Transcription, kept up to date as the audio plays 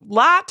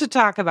lot to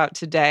talk about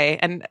today.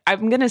 And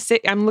I'm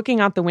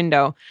looking out the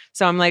window.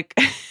 So I'm like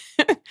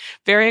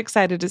very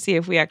excited to see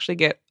if we actually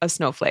get a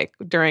snowflake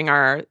during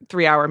our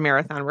 3-hour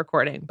marathon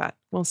recording, but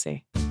we'll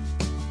see.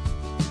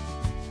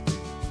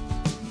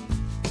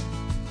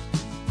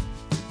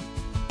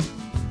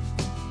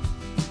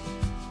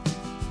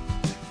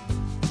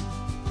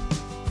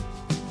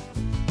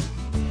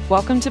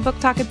 Welcome to Book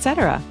Talk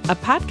Etc., a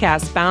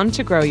podcast bound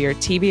to grow your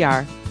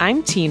TBR.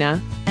 I'm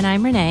Tina. And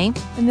I'm Renee.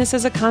 And this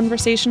is a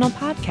conversational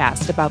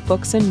podcast about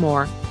books and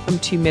more from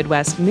two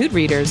Midwest mood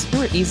readers who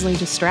are easily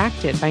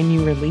distracted by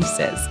new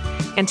releases.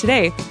 And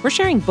today, we're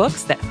sharing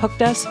books that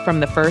hooked us from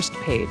the first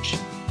page.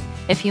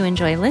 If you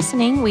enjoy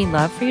listening, we'd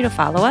love for you to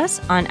follow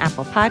us on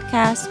Apple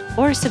Podcasts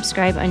or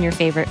subscribe on your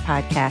favorite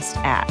podcast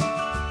app.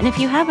 And if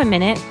you have a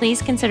minute,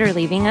 please consider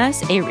leaving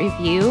us a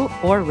review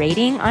or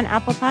rating on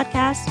Apple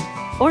Podcasts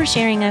or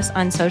sharing us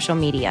on social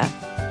media.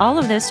 All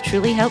of this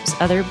truly helps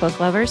other book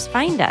lovers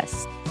find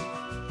us.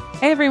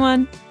 Hey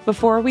everyone!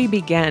 Before we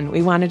begin,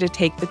 we wanted to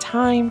take the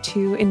time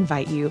to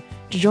invite you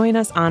to join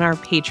us on our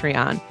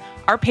Patreon.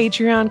 Our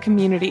Patreon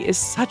community is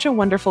such a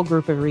wonderful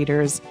group of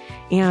readers,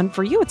 and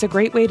for you, it's a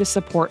great way to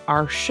support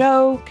our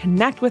show,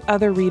 connect with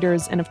other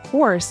readers, and of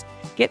course,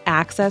 get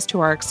access to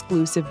our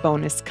exclusive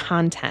bonus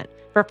content.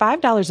 For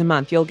 $5 a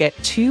month, you'll get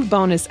 2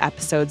 bonus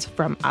episodes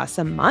from us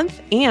a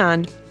month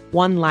and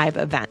 1 live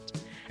event,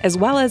 as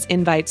well as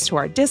invites to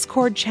our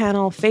Discord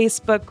channel,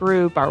 Facebook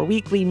group, our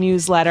weekly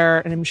newsletter,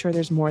 and I'm sure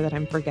there's more that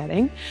I'm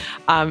forgetting.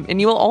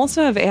 And you will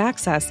also have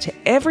access to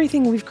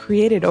everything we've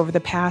created over the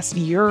past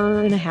year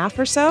and a half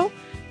or so,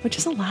 which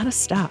is a lot of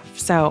stuff.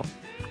 So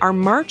our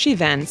March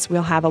events,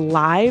 we'll have a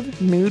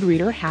live mood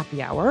reader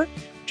happy hour,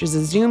 which is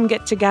a Zoom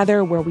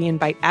get-together where we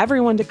invite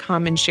everyone to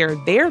come and share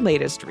their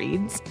latest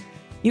reads.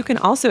 You can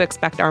also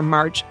expect our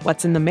March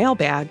What's in the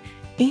Mailbag,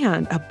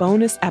 and a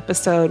bonus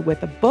episode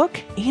with a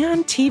book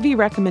and TV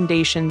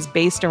recommendations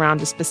based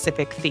around a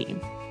specific theme.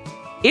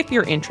 If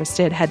you're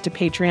interested, head to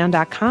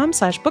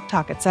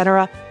patreon.com/booktalk,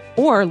 etc.,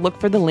 or look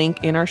for the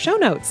link in our show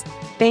notes.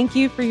 Thank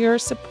you for your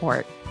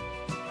support.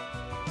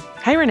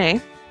 Hi,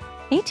 Renee.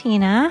 Hey,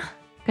 Tina.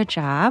 Good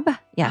job.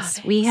 Yes,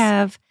 Oh, we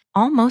have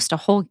almost a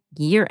whole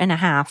year and a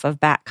half of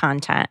back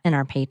content in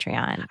our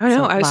Patreon. I know.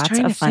 So I was lots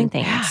trying of to fun think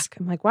things. back.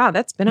 I'm like, wow,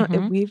 that's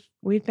been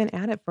we've been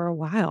at it for a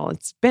while.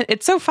 It's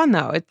so fun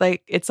though.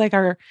 It's like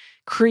our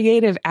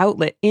creative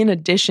outlet in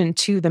addition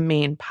to the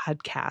main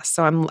podcast.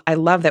 So I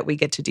love that we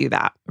get to do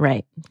that.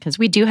 Right, because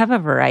we do have a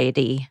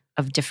variety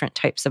of different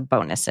types of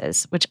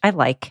bonuses, which I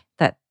like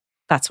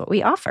that's what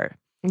we offer.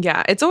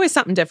 Yeah, it's always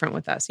something different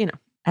with us,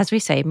 As we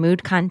say,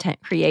 mood content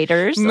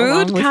creators. Mood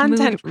along with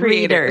content mood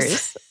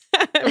creators.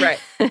 Right.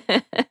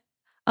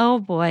 Oh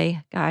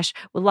boy, gosh.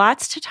 Well,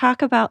 lots to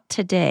talk about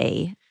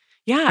today.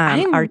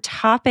 Yeah. Our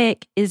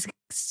topic is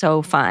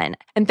so fun.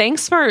 And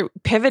thanks for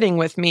pivoting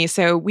with me.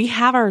 So we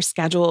have our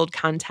scheduled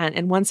content,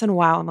 and once in a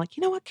while I'm like,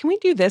 you know what, can we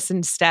do this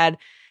instead?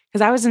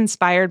 Because I was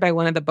inspired by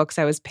one of the books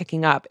I was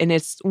picking up, and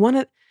it's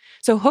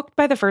so Hooked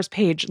by the First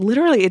Page,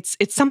 literally it's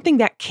something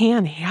that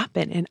can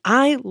happen. And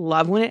I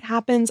love when it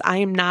happens. I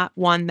am not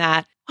one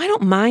that I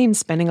don't mind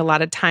spending a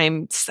lot of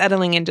time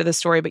settling into the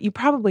story, but you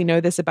probably know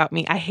this about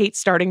me. I hate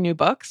starting new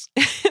books.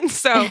 And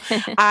so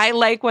I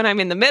like when I'm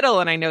in the middle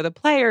and I know the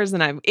players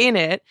and I'm in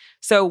it.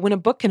 So when a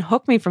book can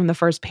hook me from the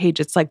first page,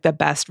 it's like the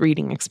best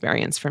reading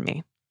experience for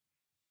me.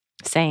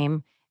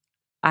 Same.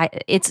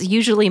 It's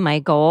usually my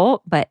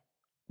goal, but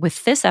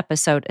with this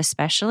episode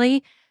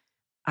especially,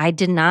 I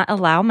did not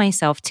allow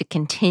myself to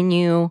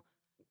continue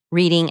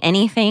reading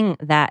anything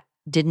that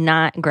did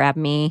not grab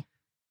me,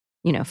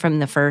 from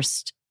the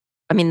first.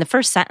 I mean, the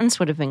first sentence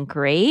would have been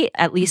great,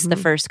 at least the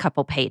first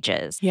couple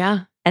pages. Yeah.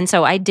 And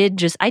so I did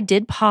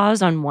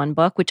pause on one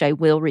book, which I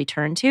will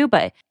return to,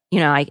 but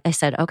I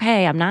said,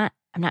 okay, I'm not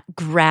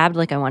grabbed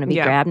like I want to be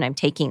grabbed, and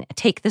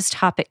take this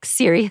topic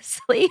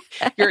seriously.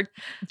 You're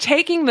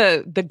taking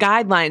the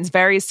guidelines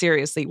very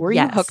seriously. Were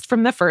you hooked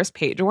from the first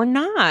page or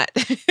not?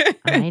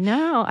 I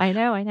know.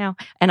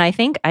 And I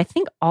think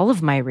all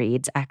of my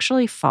reads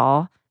actually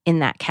fall in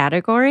that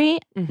category.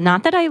 Mm-hmm.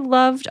 Not that I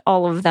loved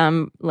all of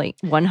them like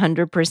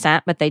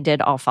 100%, but they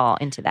did all fall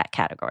into that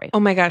category.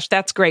 Oh my gosh,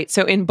 that's great.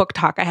 So in Book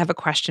Talk, I have a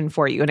question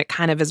for you, and it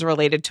kind of is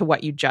related to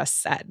what you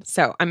just said.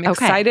 So I'm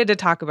excited to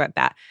talk about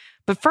that.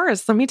 But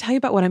first, let me tell you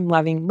about what I'm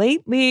loving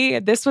lately.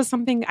 This was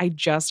something I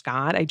just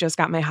got. I just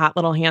got my hot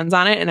little hands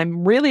on it, and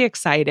I'm really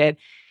excited.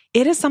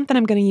 It is something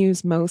I'm going to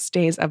use most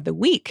days of the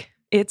week.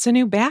 It's a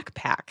new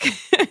backpack.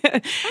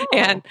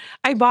 And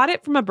I bought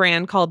it from a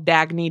brand called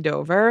Dagny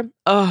Dover.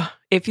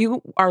 If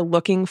you are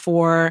looking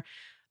for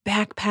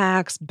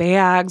backpacks,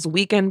 bags,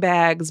 weekend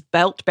bags,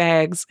 belt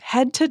bags,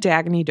 head to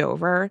Dagny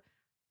Dover.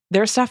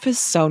 Their stuff is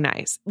so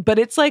nice, but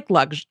it's like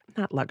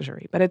not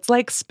luxury, but it's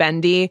like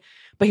spendy.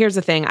 But here's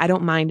the thing. I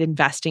don't mind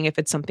investing if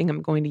it's something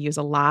I'm going to use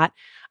a lot.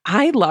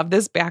 I love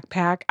this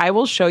backpack. I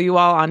will show you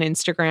all on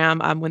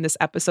Instagram when this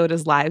episode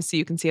is live so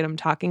you can see what I'm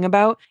talking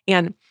about.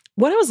 And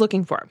what I was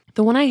looking for,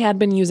 the one I had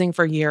been using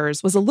for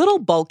years, was a little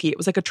bulky. It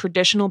was like a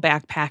traditional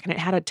backpack and it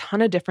had a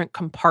ton of different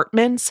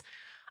compartments.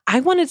 I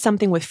wanted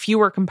something with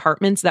fewer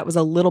compartments that was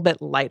a little bit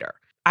lighter.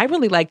 I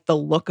really like the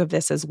look of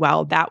this as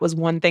well. That was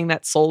one thing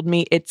that sold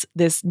me. It's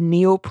this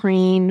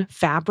neoprene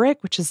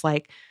fabric, which is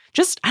like,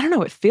 just, I don't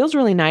know, it feels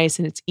really nice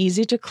and it's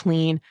easy to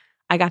clean.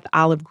 I got the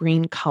olive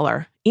green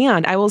color.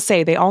 And I will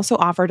say they also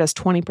offered us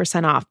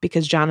 20% off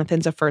because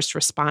Jonathan's a first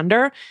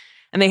responder.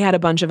 And they had a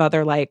bunch of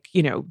other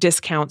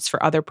discounts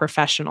for other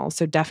professionals.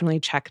 So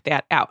definitely check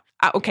that out.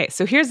 Okay,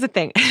 so here's the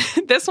thing.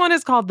 This one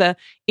is called the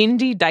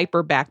Indie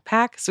Diaper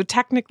Backpack. So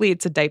technically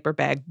it's a diaper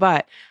bag,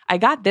 but I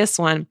got this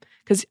one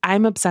because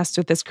I'm obsessed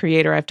with this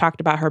creator. I've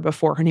talked about her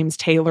before. Her name's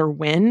Taylor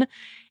Wynn.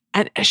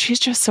 And she's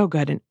just so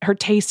good. And her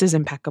taste is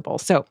impeccable.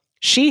 So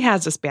she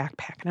has this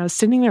backpack. And I was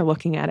sitting there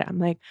looking at it. I'm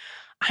like,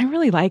 I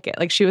really like it.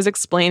 Like she was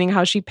explaining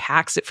how she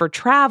packs it for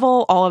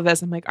travel, all of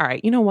this. I'm like, all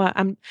right, you know what?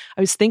 I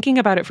was thinking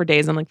about it for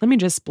days. I'm like, let me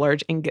just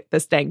splurge and get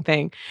this dang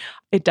thing.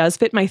 It does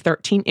fit my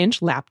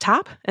 13-inch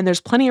laptop and there's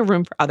plenty of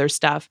room for other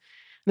stuff.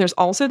 And there's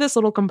also this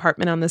little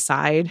compartment on the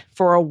side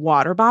for a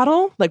water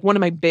bottle, like one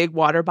of my big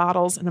water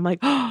bottles. And I'm like,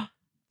 oh,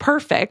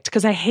 perfect.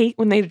 Because I hate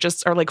when they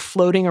just are like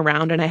floating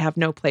around and I have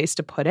no place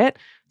to put it.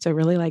 So I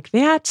really like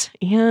that.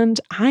 And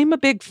I'm a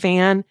big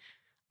fan.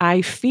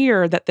 I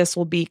fear that this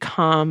will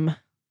become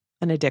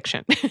an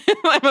addiction.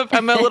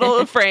 I'm a little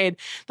afraid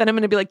that I'm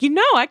going to be like,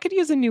 I could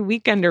use a new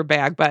weekender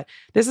bag, but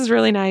this is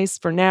really nice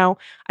for now.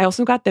 I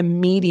also got the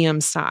medium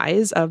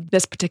size of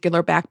this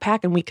particular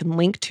backpack and we can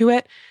link to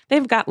it.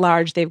 They've got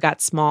large, they've got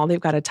small,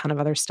 they've got a ton of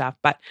other stuff,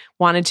 but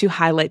wanted to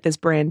highlight this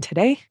brand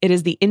today. It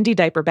is the Indie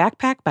Diaper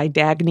Backpack by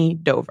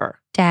Dagne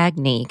Dover.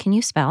 Dagne, can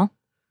you spell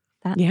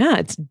that? Yeah,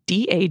 it's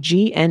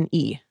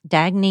Dagne.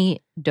 Dagne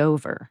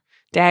Dover.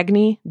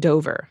 Dagne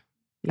Dover.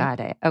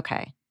 Got it.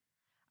 Okay.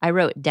 I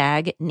wrote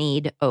Dag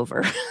Need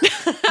Over.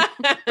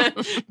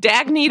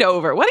 Dag Need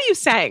Over. What are you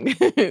saying?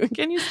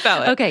 Can you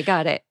spell it? Okay,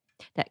 got it.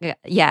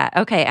 Yeah,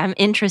 okay. I'm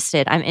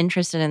interested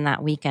in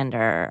that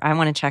weekender. I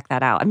want to check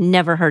that out. I've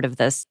never heard of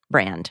this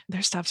brand.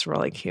 Their stuff's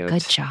really cute.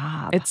 Good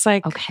job. It's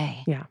like,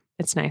 okay. Yeah,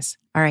 it's nice.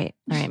 All right.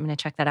 I'm going to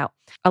check that out.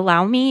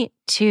 Allow me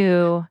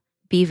to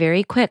be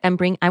very quick.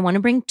 I want to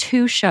bring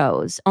 2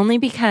 shows only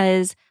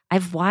because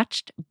I've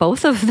watched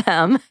both of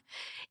them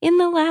in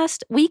the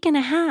last week and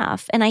a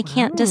half, and I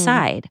can't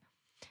decide.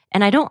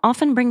 And I don't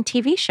often bring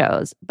TV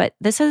shows, but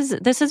this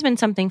has been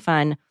something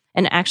fun.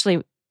 And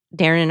actually,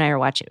 Darren and I are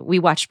watching. We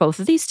watched both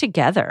of these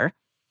together,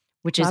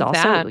 which is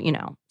also,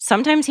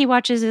 sometimes he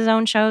watches his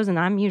own shows, and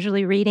I'm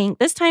usually reading.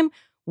 This time,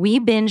 we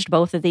binged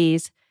both of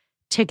these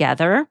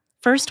together.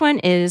 First one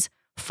is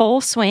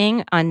Full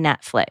Swing on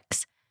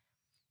Netflix.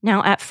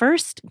 Now, at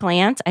first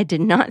glance, I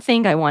did not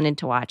think I wanted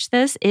to watch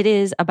this. It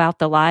is about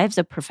the lives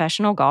of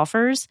professional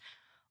golfers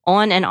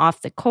on and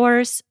off the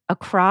course,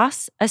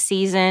 across a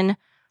season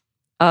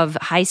of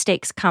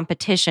high-stakes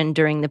competition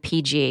during the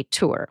PGA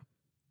Tour.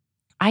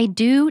 I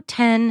do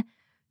tend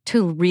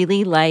to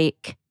really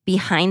like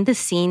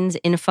behind-the-scenes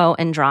info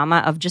and drama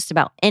of just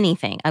about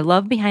anything. I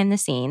love behind the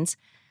scenes.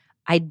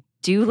 I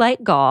do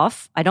like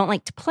golf. I don't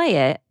like to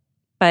play it,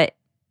 but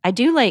I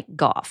do like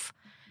golf.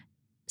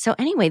 So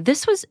anyway,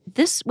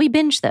 we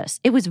binged this.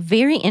 It was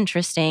very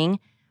interesting.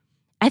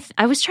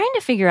 I was trying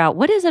to figure out,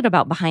 what is it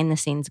about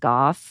behind-the-scenes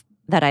golf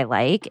that I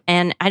like?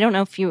 And I don't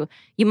know if you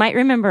might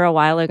remember a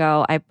while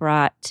ago, I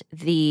brought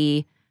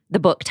the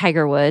book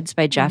Tiger Woods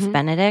by Jeff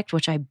Benedict,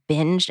 which I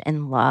binged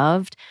and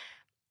loved.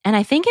 And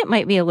I think it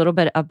might be a little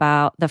bit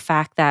about the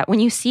fact that when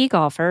you see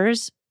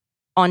golfers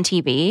on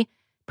TV,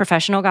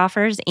 professional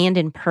golfers, and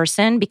in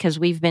person, because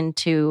we've been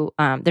to,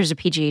 there's a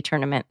PGA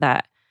tournament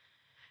that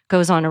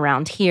goes on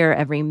around here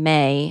every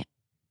May.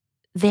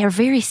 They're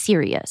very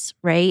serious,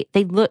 right?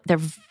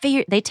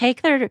 They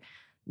take their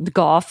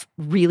golf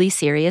really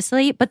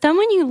seriously. But then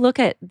when you look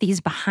at these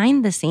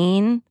behind the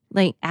scene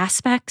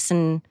aspects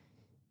and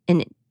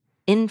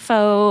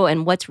info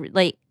and what's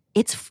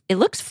it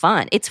looks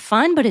fun. It's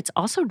fun, but it's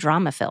also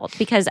drama filled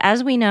because,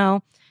 as we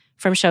know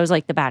from shows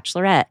like The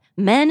Bachelorette,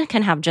 men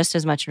can have just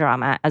as much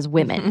drama as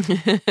women.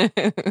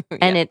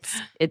 And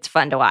it's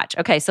fun to watch.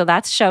 Okay, so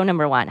that's show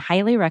number 1.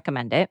 Highly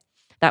recommend it.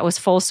 That was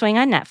Full Swing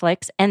on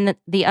Netflix. And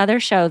the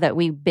other show that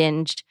we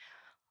binged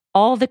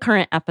all the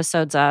current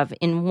episodes of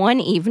in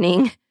one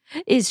evening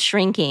is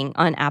Shrinking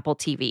on Apple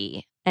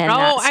TV. And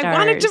I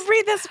wanted to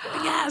read this.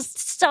 Yes.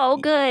 So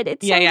good.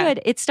 It's so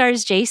good. It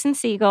stars Jason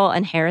Segel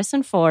and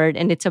Harrison Ford,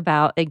 and it's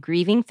about a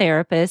grieving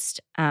therapist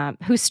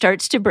who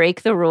starts to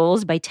break the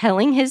rules by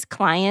telling his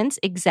clients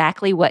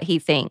exactly what he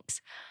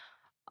thinks.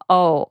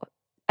 Oh,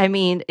 I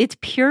mean, it's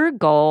pure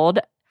gold.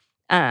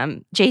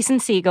 Jason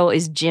Segel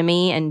is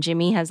Jimmy, and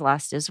Jimmy has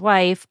lost his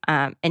wife,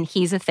 and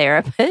he's a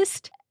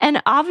therapist.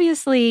 And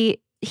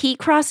obviously, he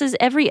crosses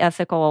every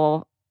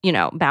ethical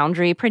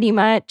boundary pretty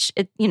much.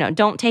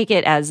 Don't take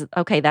it as,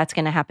 okay, that's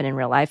going to happen in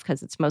real life,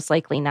 because it's most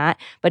likely not.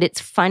 But it's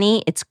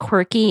funny, it's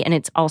quirky, and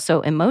it's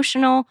also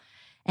emotional,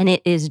 and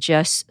it is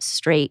just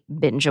straight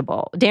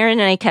bingeable. Darren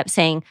and I kept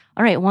saying,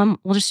 all right, we'll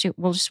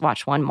just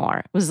watch one more.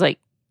 It was like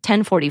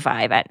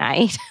 10:45 at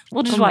night.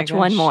 We'll just watch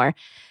one more.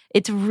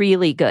 It's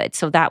really good.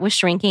 So that was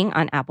Shrinking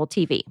on Apple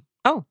TV.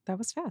 Oh, that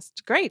was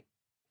fast. Great.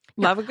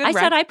 Love a good I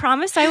said I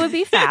promised I would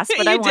be fast,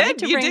 but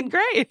You did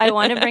great. I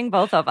want to bring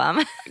both of them.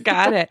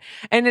 Got it.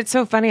 And it's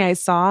so funny. I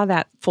saw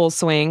that Full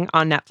Swing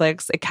on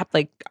Netflix. It kept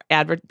like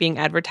being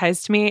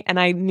advertised to me. And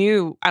I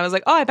was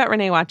like, oh, I bet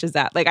Renee watches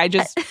that. Like, I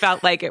just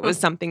felt like it was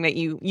something that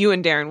you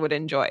and Darren would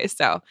enjoy.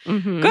 So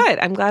good.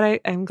 I'm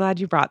glad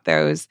you brought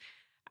those.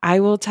 I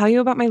will tell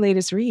you about my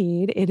latest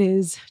read. It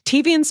is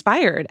TV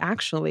inspired,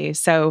 actually.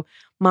 So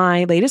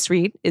my latest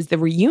read is The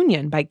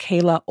Reunion by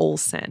Kayla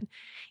Olson.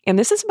 And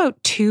this is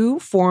about two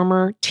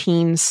former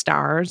teen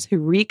stars who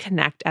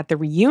reconnect at the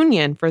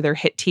reunion for their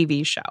hit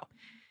TV show.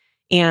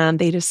 And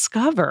they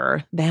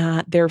discover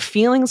that their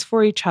feelings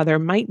for each other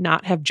might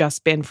not have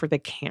just been for the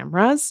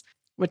cameras,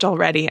 which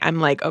already I'm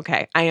like,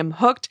 okay, I am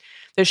hooked.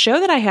 The show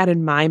that I had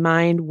in my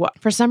mind,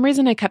 for some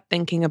reason, I kept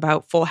thinking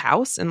about Full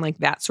House and like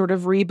that sort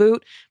of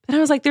reboot. But I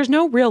was like, there's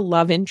no real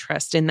love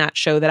interest in that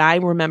show that I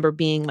remember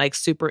being like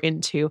super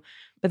into.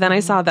 But then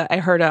I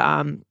heard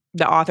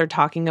the author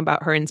talking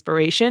about her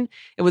inspiration.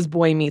 It was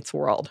Boy Meets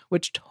World,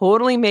 which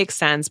totally makes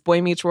sense.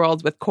 Boy Meets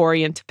World with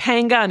Corey and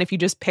Topanga. And if you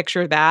just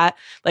picture that,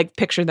 like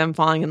picture them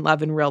falling in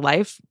love in real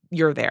life,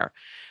 you're there.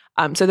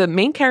 So the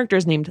main character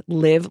is named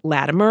Liv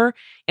Latimer,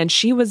 and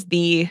she was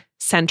the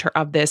center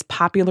of this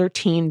popular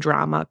teen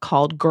drama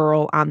called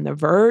Girl on the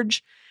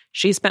Verge.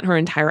 She spent her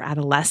entire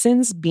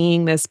adolescence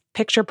being this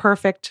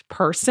picture-perfect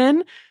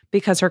person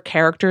because her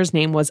character's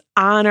name was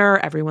Honor.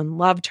 Everyone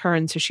loved her,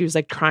 and so she was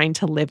like trying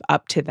to live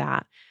up to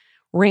that.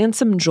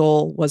 Ransom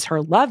Joel was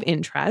her love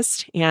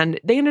interest, and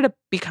they ended up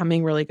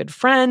becoming really good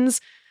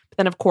friends. But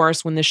then, of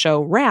course, when the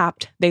show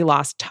wrapped, they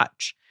lost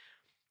touch.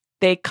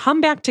 They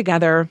come back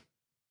together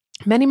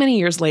many, many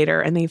years later,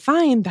 and they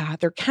find that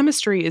their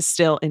chemistry is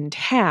still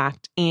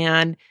intact.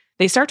 And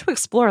they start to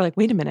explore, like,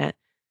 wait a minute,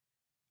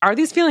 are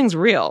these feelings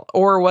real?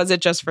 Or was it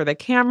just for the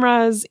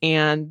cameras?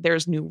 And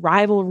there's new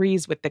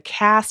rivalries with the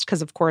cast,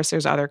 because, of course,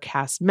 there's other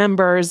cast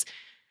members.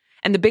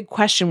 And the big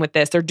question with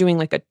this, they're doing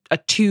like a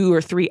 2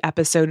 or 3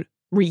 episode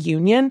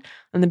reunion.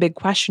 And the big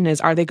question is,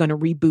 are they going to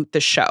reboot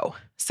the show?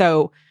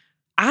 So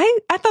I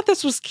thought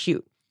this was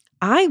cute.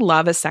 I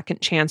love a second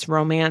chance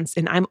romance,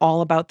 and I'm all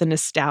about the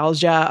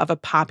nostalgia of a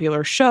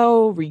popular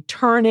show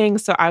returning.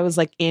 So I was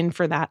like in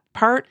for that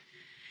part.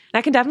 And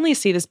I can definitely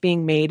see this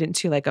being made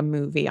into like a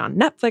movie on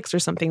Netflix or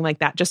something like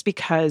that, just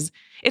because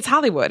it's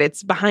Hollywood,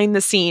 it's behind the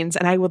scenes,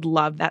 and I would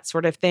love that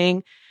sort of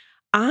thing.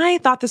 I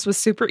thought this was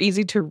super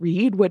easy to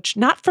read, which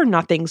not for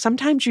nothing.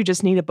 Sometimes you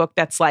just need a book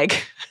that's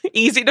like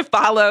easy to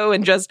follow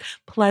and just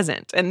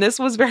pleasant. And this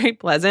was very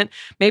pleasant.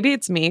 Maybe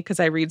it's me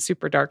because I read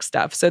super dark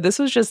stuff. So this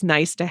was just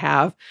nice to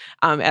have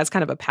as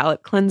kind of a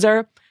palate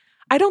cleanser.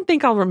 I don't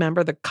think I'll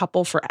remember the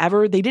couple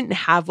forever. They didn't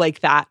have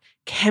like that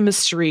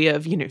chemistry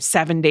of,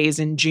 7 Days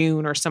in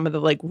June or some of the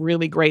like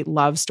really great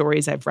love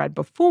stories I've read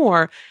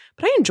before,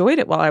 but I enjoyed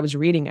it while I was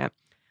reading it.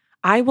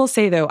 I will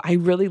say, though, I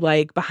really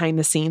like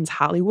behind-the-scenes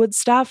Hollywood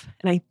stuff,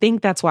 and I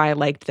think that's why I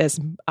liked this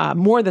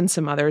more than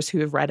some others who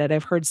have read it.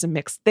 I've heard some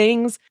mixed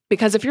things,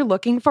 because if you're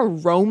looking for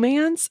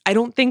romance, I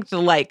don't think the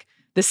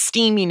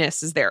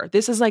steaminess is there.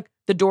 This is like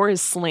the door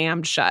is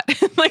slammed shut.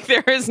 Like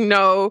there is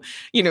no,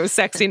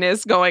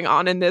 sexiness going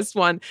on in this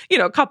one.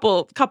 A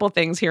couple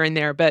things here and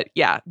there, but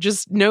yeah,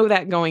 just know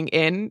that going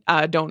in.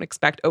 Don't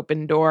expect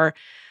open door.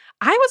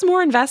 I was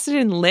more invested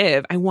in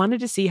Liv. I wanted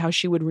to see how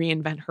she would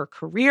reinvent her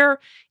career,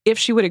 if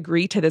she would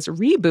agree to this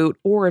reboot,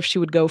 or if she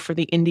would go for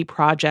the indie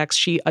projects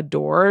she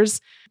adores.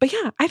 But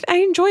yeah, I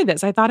enjoyed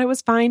this. I thought it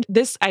was fine.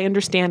 This, I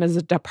understand, is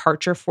a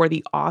departure for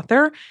the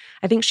author.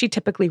 I think she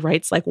typically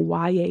writes like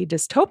YA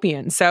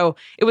dystopian. So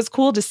it was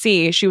cool to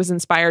see she was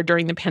inspired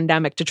during the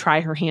pandemic to try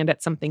her hand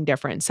at something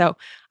different. So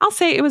I'll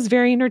say it was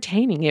very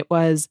entertaining. It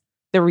was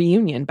The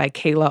Reunion by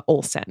Kayla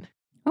Olson.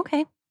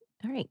 Okay.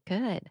 All right,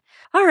 good.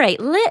 All right,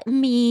 let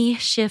me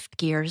shift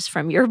gears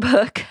from your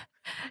book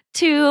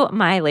to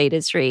my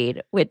latest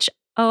read, which,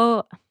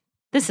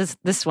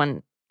 this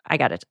one, I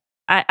got it.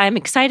 I'm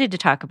excited to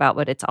talk about,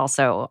 but it's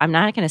also, I'm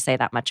not going to say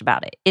that much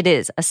about it. It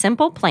is A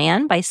Simple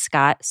Plan by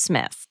Scott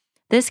Smith.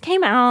 This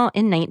came out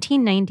in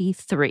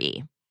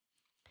 1993,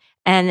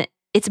 and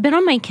it's been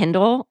on my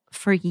Kindle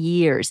for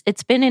years.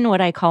 It's been in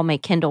what I call my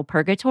Kindle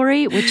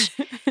purgatory, which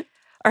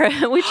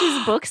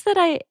is books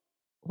that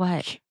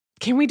what?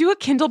 Can we do a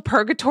Kindle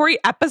purgatory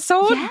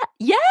episode? Yeah.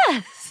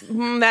 Yes.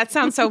 That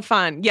sounds so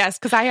fun. Yes,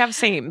 because I have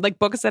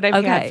books that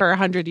I've had for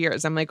 100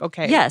 years. I'm like,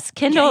 okay. Yes,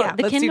 Kindle.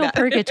 The Kindle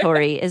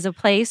purgatory is a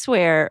place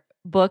where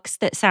books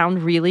that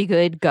sound really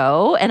good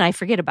go, and I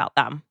forget about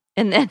them.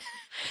 And then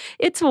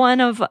it's one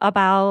of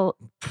about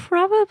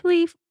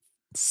probably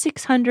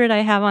 600 I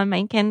have on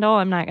my Kindle.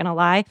 I'm not going to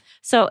lie.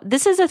 So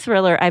this is a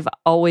thriller I've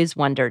always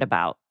wondered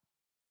about.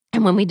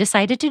 And when we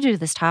decided to do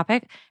this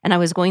topic, and I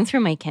was going through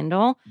my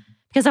Kindle,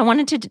 because I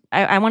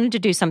wanted to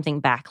do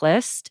something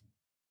backlist.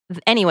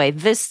 Anyway,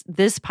 this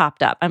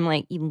popped up. I'm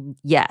like,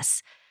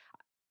 yes,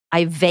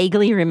 I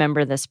vaguely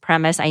remember this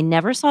premise. I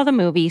never saw the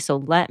movie, so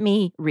let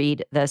me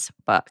read this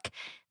book.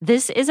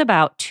 This is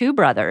about 2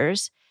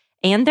 brothers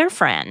and their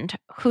friend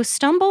who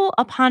stumble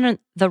upon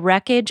the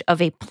wreckage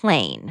of a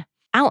plane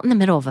out in the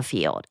middle of a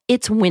field.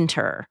 It's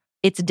winter.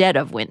 It's dead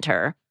of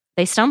winter.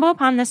 they stumble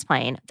upon this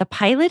plane. The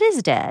pilot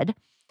is dead.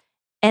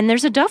 And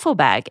there's a duffel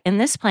bag in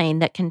this plane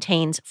that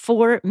contains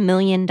 $4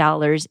 million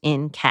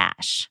in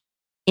cash.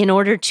 In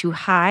order to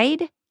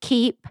hide,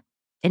 keep,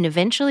 and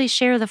eventually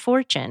share the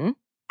fortune,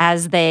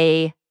 as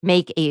they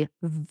make a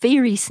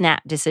very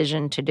snap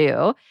decision to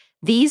do,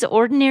 these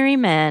ordinary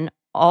men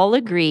all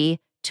agree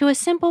to a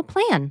simple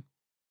plan.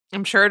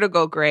 I'm sure it'll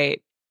go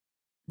great.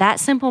 That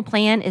simple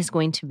plan is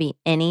going to be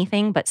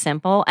anything but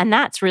simple. And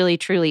that's really,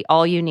 truly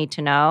all you need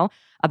to know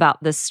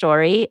about this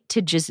story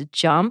to just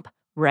jump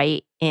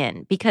right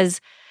in.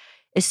 Because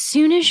as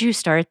soon as you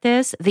start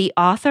this, the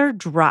author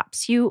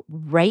drops you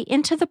right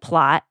into the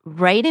plot,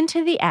 right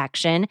into the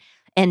action,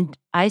 and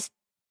I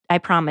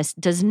promise,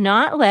 does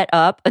not let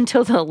up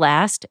until the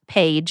last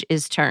page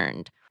is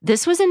turned.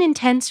 This was an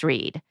intense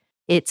read.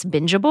 It's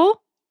bingeable.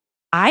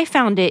 I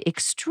found it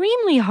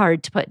extremely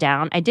hard to put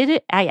down.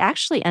 I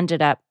actually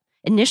ended up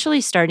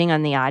initially starting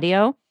on the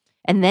audio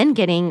and then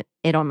getting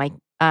it on my,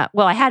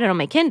 I had it on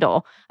my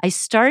Kindle. I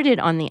started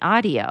on the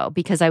audio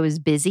because I was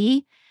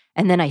busy,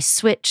 and then I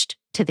switched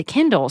to the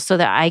Kindle so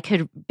that I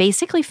could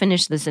basically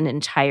finish this an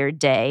entire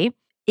day.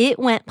 It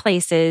went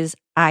places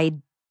I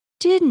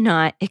did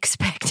not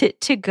expect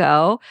it to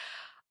go.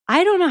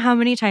 I don't know how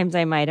many times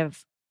I might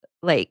have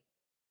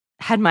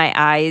had my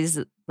eyes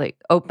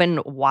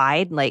open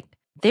wide.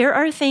 There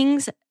are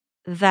things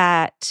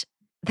that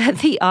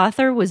the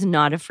author was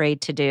not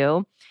afraid to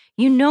do.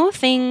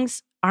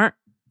 Things aren't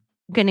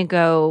going to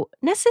go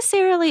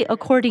necessarily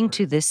according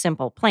to this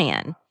simple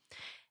plan.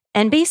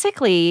 And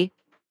basically,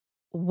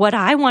 what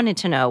I wanted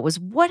to know was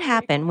what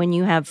happened when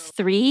you have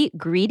 3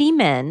 greedy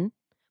men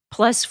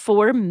plus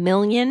 $4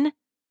 million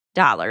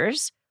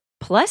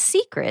plus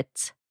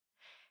secrets.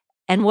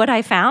 And what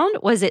I found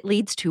was it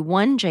leads to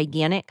one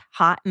gigantic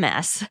hot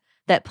mess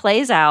that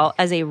plays out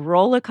as a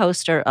roller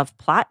coaster of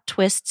plot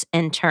twists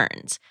and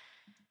turns.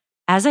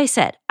 As I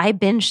said, I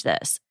binged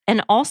this.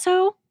 And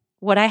also,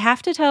 what I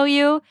have to tell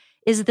you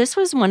is this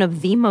was one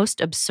of the most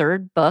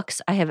absurd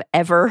books I have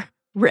ever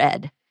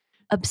read.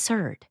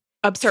 Absurd.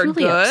 Absurd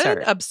Truly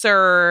good?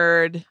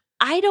 Absurd.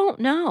 I don't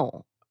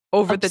know.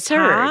 Over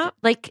Absurd.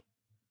 the top?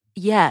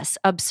 Yes,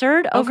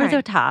 absurd over Okay.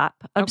 the top.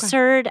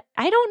 Absurd. Okay.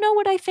 I don't know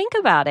what I think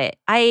about it.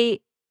 I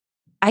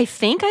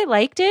think I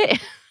liked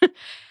it.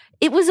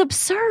 It was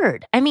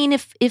absurd. I mean,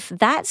 if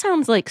that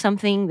sounds like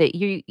something that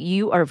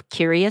you are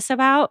curious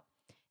about,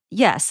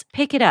 yes,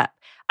 pick it up.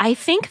 I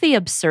think the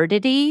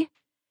absurdity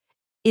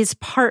is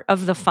part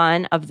of the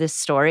fun of this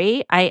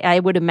story. I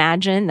would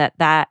imagine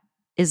that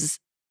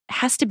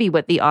has to be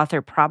what the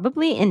author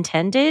probably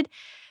intended.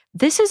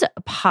 This is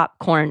a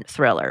popcorn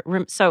thriller.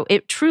 So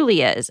it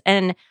truly is.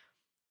 And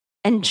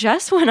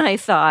just when I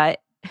thought,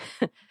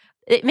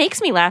 it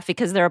makes me laugh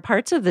because there are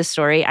parts of this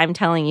story I'm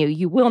telling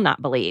you will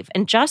not believe.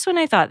 And just when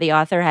I thought the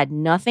author had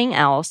nothing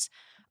else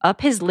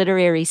up his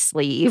literary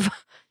sleeve,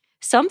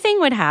 something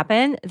would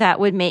happen that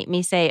would make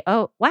me say,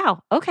 oh,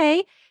 wow,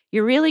 okay,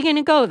 you're really going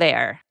to go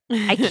there.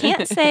 I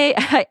can't say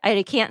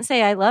I can't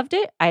say I loved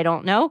it. I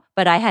don't know,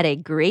 but I had a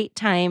great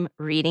time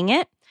reading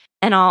it.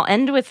 And I'll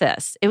end with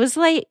this. It was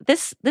like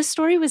this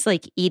story was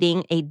like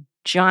eating a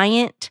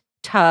giant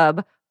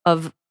tub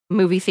of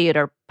movie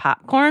theater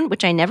popcorn,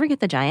 which I never get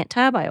the giant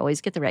tub. I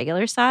always get the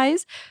regular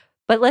size.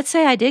 But let's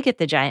say I did get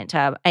the giant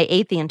tub. I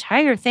ate the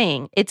entire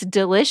thing. It's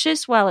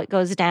delicious while it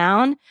goes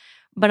down,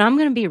 but I'm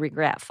going to be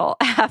regretful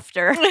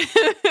after. It's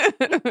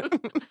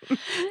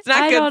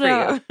not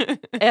good for you.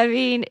 I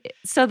mean,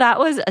 so that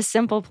was A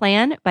Simple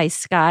Plan by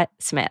Scott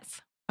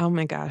Smith. Oh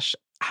my gosh.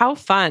 How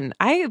fun.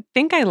 I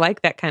think I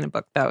like that kind of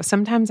book though.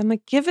 Sometimes I'm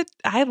like,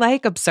 I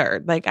like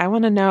absurd. I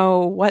want to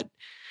know what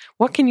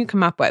can you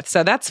come up with?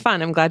 So that's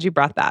fun. I'm glad you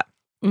brought that.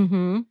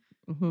 Mm-hmm.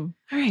 Mm-hmm.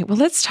 All right. Well,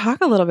 let's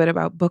talk a little bit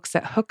about books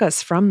that hook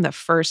us from the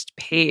first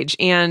page.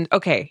 And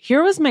okay,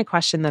 here was my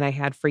question that I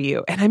had for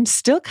you. And I'm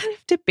still kind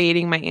of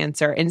debating my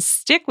answer, and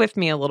stick with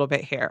me a little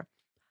bit here.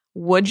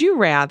 Would you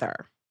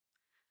rather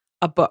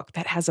a book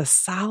that has a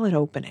solid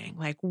opening,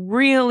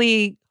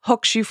 really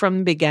hooks you from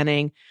the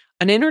beginning,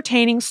 an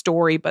entertaining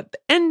story, but the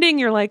ending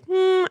you're like,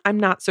 I'm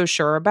not so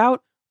sure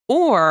about,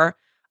 or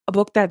a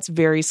book that's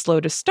very slow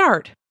to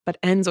start, but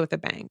ends with a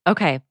bang?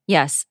 Okay.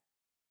 Yes.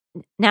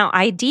 Now,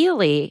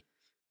 ideally,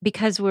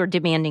 because we're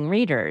demanding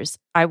readers,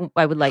 I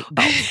would like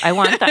both. I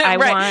want the I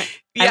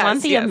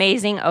want the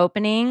amazing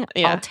opening.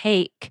 Yeah.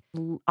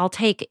 I'll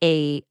take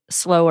a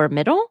slower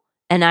middle,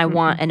 and I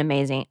want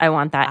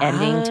that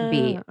ending to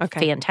be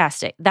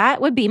fantastic.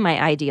 That would be my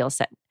ideal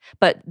set.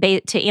 But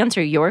to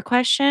answer your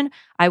question,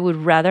 I would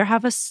rather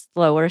have a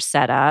slower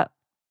setup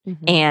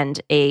and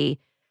a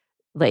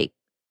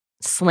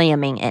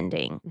slamming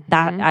ending.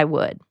 That I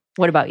would.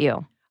 What about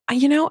you?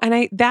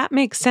 And that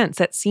makes sense.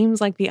 That seems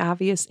like the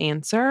obvious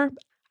answer.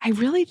 I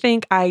really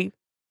think I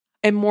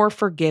am more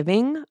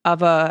forgiving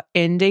of a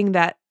ending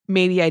that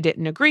maybe I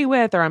didn't agree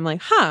with, or I'm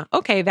like,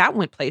 okay, that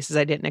went places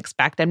I didn't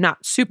expect. I'm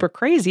not super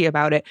crazy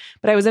about it,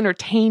 but I was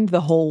entertained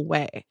the whole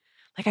way.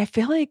 Like, I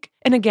feel like,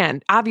 and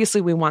again,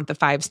 obviously we want the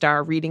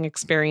 5-star reading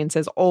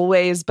experiences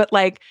always, but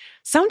like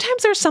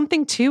sometimes there's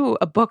something to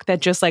a book that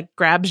just like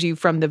grabs you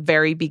from the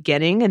very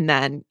beginning, and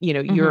then,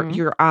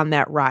 you're on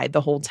that ride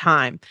the whole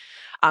time.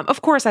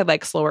 Of course, I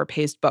like slower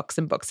paced books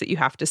and books that you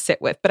have to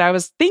sit with. But I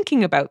was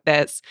thinking about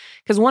this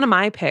because one of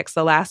my picks,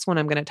 the last one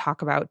I'm going to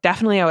talk about,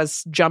 definitely I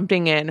was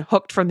jumping in,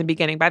 hooked from the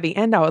beginning. By the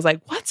end, I was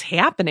like, what's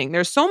happening?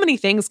 There's so many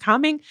things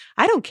coming.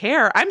 I don't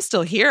care. I'm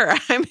still here.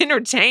 I'm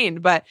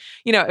entertained. But,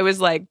 it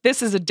was like,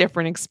 this is a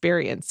different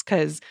experience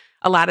because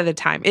a lot of the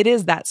time it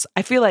is that.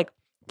 I feel like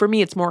for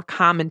me, it's more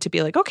common to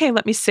be like, okay,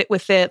 let me sit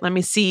with it. Let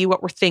me see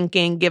what we're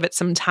thinking, give it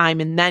some time,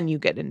 and then you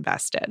get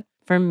invested.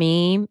 For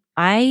me,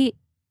 I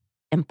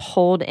am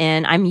pulled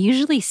in. I'm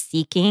usually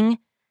seeking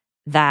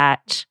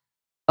that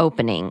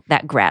opening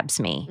that grabs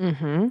me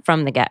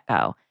from the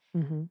get-go.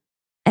 Mm-hmm.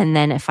 And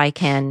then if I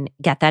can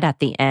get that at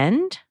the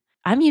end,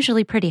 I'm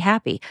usually pretty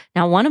happy.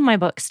 Now, one of my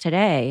books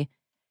today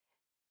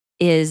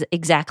is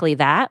exactly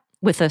that,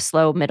 with a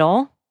slow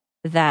middle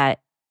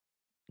that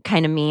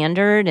kind of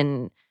meandered.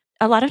 And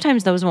a lot of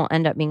times those won't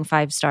end up being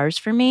 5 stars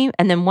for me.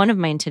 And then one of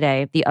mine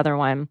today, the other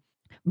one,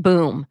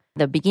 boom.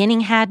 The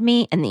beginning had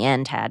me and the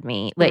end had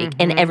me,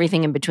 and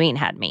everything in between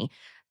had me.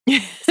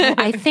 So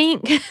I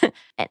think,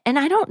 and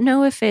I don't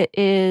know if it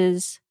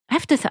is, I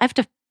have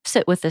to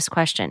sit with this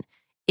question.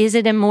 Is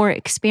it a more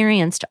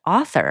experienced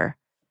author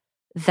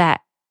that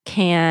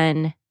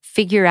can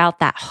figure out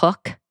that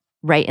hook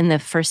right in the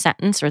first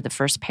sentence or the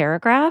first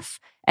paragraph,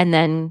 and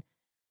then,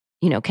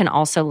 can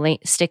also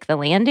stick the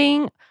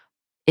landing?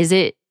 Is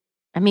it,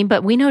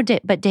 but we know,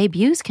 but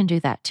debuts can do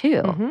that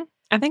too. Mm-hmm.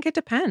 I think it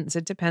depends.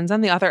 It depends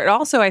on the author. It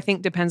also, I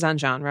think, depends on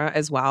genre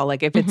as well.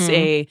 Like if it's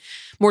a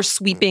more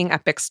sweeping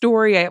epic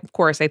story, of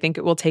course, I think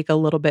it will take a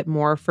little bit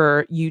more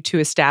for you to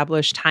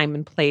establish time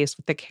and place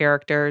with the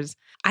characters.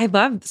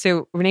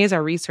 So Renee's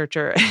our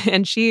researcher,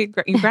 and you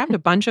grabbed a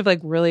bunch of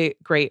like really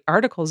great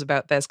articles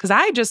about this because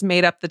I just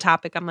made up the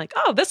topic. I'm like,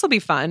 oh, this will be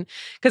fun.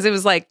 Because it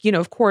was like,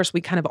 of course,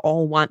 we kind of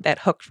all want that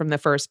hook from the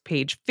first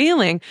page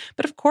feeling.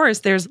 But of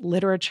course, there's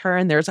literature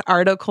and there's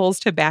articles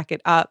to back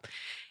it up.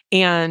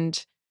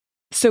 And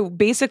so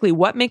basically,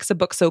 what makes a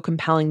book so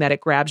compelling that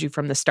it grabs you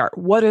from the start?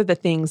 What are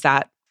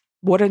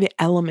the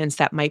elements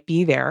that might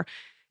be there?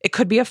 It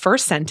could be a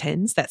first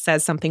sentence that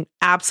says something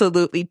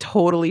absolutely,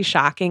 totally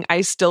shocking.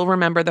 I still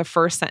remember the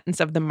first sentence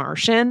of The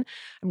Martian.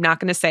 I'm not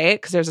going to say it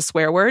because there's a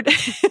swear word,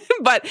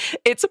 but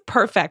it's a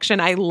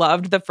perfection. I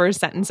loved the first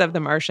sentence of The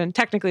Martian.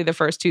 Technically, the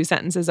first 2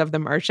 sentences of The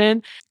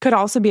Martian. Could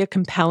also be a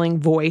compelling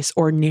voice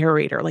or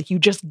narrator. Like you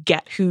just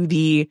get who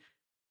the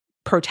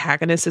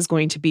protagonist is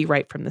going to be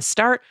right from the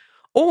start.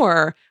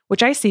 Or,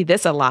 which I see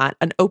this a lot,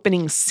 an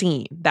opening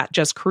scene that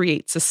just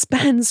creates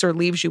suspense or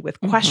leaves you with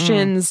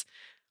questions,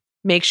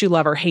 makes you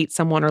love or hate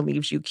someone or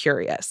leaves you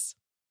curious.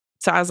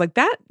 So I was like,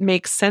 that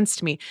makes sense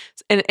to me.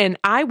 And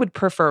I would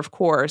prefer, of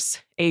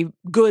course, a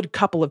good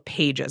couple of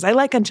pages. I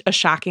like a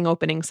shocking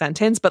opening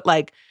sentence, but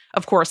like,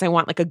 of course, I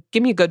want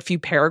give me a good few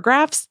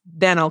paragraphs,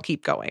 then I'll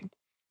keep going.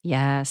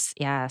 Yes,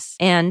 yes.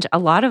 And a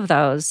lot of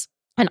those,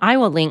 and I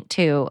will link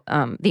to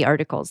the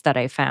articles that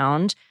I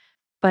found,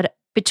 but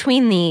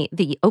between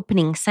the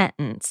opening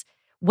sentence,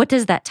 what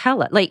does that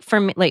tell it? Like for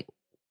me, like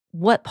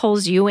what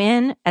pulls you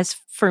in? As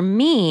for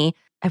me,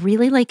 I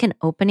really like an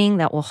opening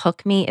that will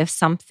hook me if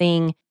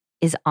something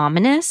is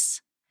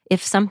ominous,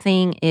 if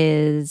something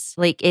is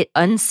like it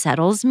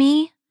unsettles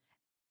me,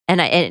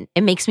 and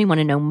it makes me want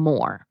to know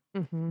more.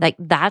 Like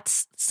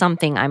that's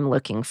something I'm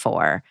looking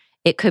for.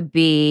 It could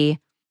be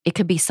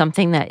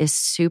something that is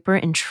super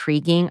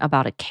intriguing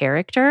about a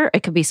character.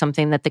 It could be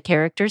something that the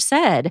character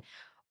said,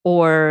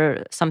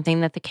 or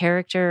something that the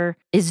character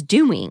is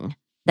doing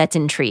that's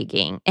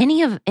intriguing.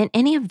 Any of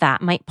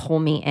that might pull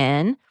me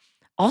in.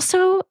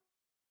 Also,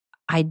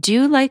 I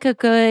do like a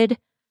good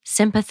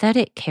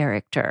sympathetic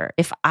character.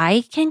 If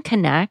I can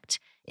connect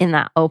in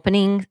that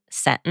opening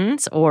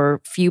sentence or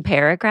few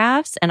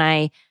paragraphs and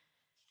I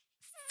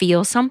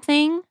feel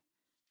something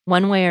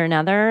one way or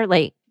another,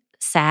 like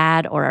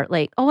sad or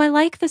like, oh, I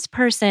like this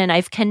person,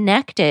 I've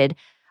connected,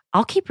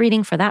 I'll keep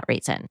reading for that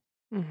reason.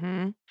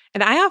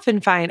 And I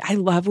often find I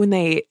love when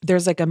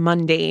there's like a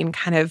mundane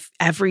kind of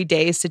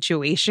everyday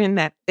situation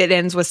that it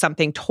ends with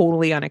something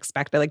totally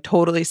unexpected, like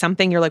totally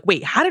something you're like,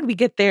 wait, how did we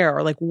get there?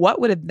 Or like, what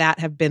would that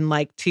have been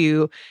like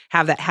to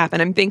have that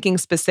happen? I'm thinking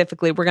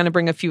specifically, we're going to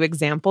bring a few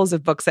examples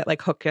of books that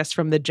like hook us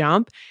from the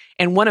jump.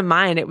 And one of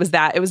mine, it was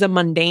a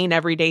mundane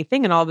everyday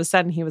thing. And all of a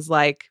sudden he was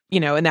like,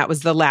 and that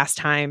was the last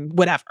time,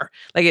 whatever.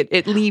 Like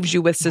it leaves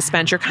you with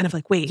suspense. You're kind of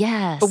like, wait,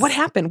 but what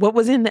happened? What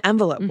was in the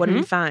envelope? What did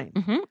we find?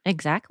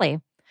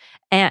 Exactly.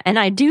 And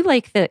I do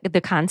like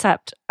the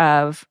concept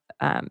of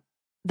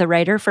the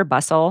writer for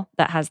Bustle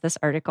that has this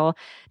article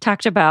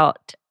talked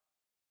about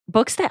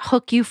books that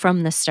hook you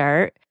from the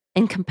start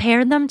and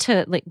compared them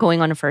to like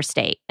going on a first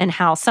date and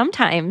how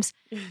sometimes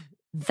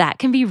that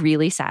can be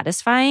really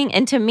satisfying.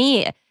 And to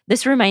me,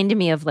 this reminded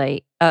me of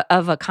like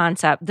of a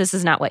concept. This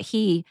is not what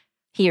he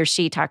or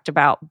she talked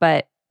about,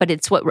 but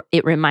it's what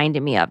it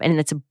reminded me of. And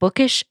it's a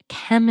bookish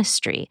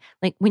chemistry.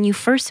 Like when you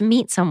first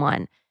meet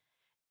someone,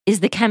 Is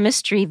the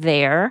chemistry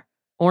there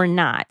or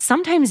not?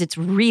 Sometimes it's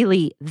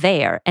really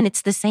there. And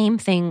it's the same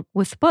thing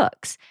with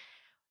books.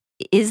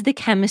 Is the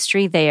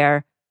chemistry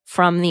there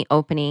from the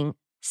opening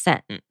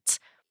sentence?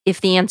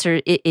 If the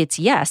answer it's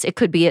yes, it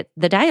could be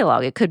the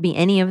dialogue. It could be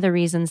any of the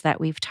reasons that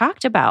we've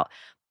talked about.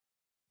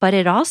 But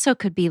it also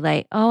could be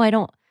like, oh,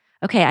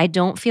 I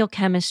don't feel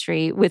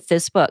chemistry with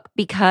this book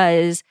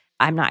because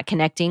I'm not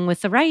connecting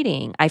with the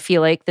writing. I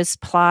feel like this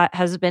plot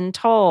has been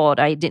told.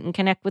 I didn't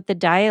connect with the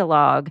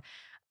dialogue.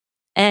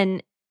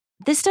 And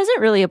this doesn't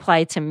really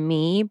apply to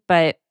me,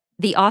 but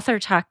the author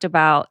talked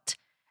about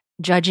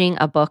judging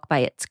a book by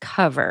its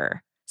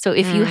cover. So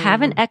if you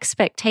have an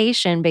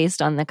expectation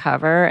based on the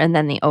cover and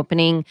then the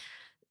opening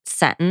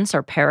sentence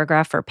or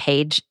paragraph or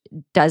page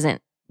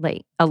doesn't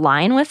like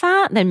align with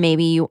that, then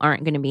maybe you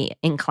aren't going to be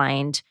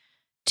inclined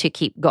to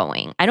keep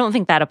going. I don't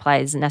think that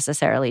applies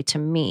necessarily to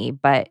me,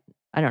 but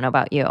I don't know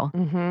about you.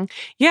 Mm-hmm.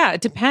 Yeah, it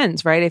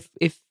depends, right?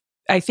 If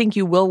I think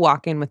you will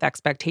walk in with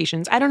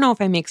expectations. I don't know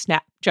if I make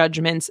snap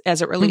judgments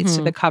as it relates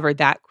to the cover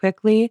that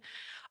quickly.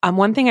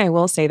 One thing I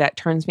will say that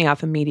turns me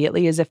off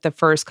immediately is if the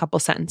first couple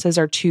sentences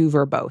are too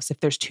verbose, if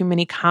there's too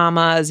many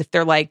commas, if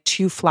they're like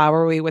too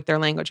flowery with their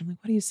language. I'm like,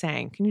 what are you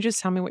saying? Can you just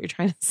tell me what you're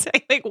trying to say?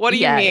 Like, what do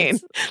you mean?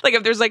 Like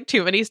if there's like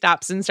too many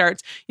stops and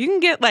starts, you can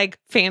get like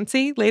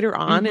fancy later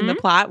on in the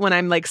plot when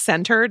I'm like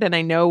centered and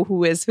I know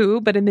who is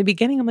who. But in the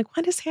beginning, I'm like,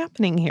 what is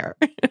happening here?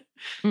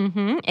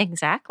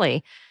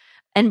 Exactly.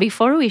 And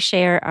before we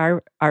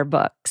share our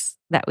books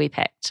that we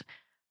picked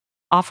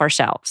off our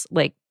shelves,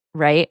 like,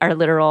 right? Our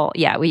literal,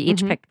 we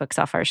each picked books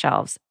off our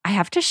shelves. I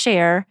have to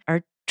share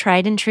our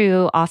tried and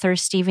true author,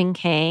 Stephen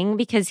King,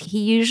 because he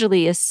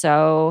usually is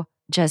so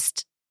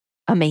just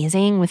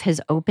amazing with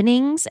his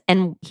openings.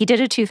 And he did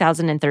a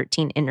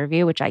 2013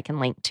 interview, which I can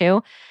link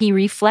to. He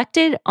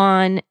reflected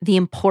on the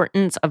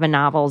importance of a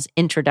novel's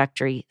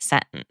introductory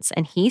sentence.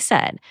 And he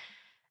said,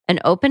 an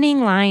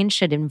opening line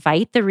should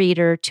invite the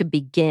reader to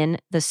begin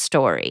the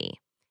story.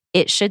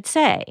 It should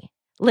say,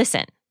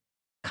 listen,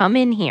 come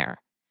in here.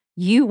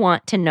 You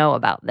want to know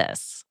about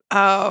this.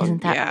 Oh,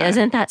 isn't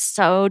that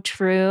so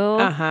true?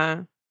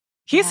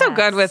 He's so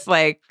good with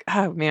like,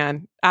 oh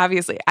man,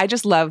 obviously. I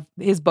just love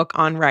his book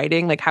on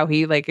writing, like how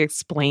he like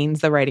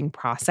explains the writing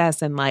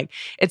process. And like,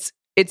 it's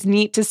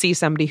neat to see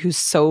somebody who's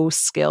so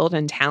skilled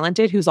and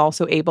talented, who's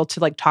also able to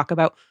like talk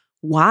about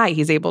why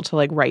he's able to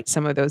like write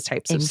some of those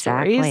types of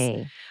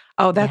stories.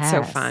 Oh, that's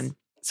so fun.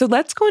 So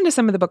let's go into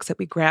some of the books that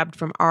we grabbed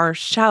from our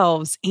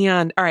shelves.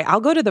 And all right,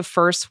 I'll go to the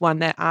first one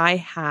that I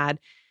had.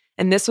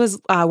 And this was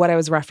what I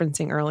was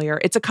referencing earlier.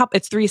 It's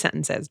 3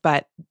 sentences,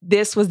 but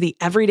this was the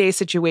everyday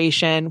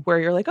situation where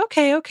you're like,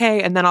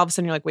 okay. And then all of a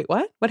sudden you're like, wait,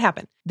 what? What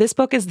happened? This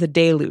book is The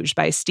Deluge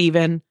by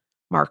Stephen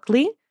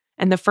Markley.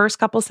 And the first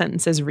couple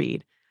sentences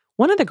read,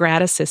 one of the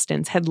grad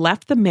assistants had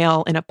left the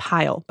mail in a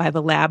pile by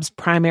the lab's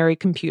primary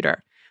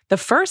computer. The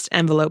first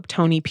envelope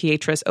Tony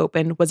Pietras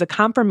opened was a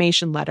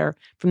confirmation letter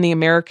from the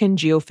American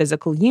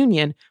Geophysical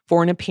Union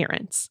for an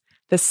appearance.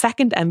 The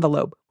second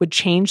envelope would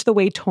change the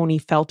way Tony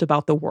felt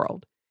about the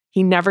world.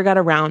 He never got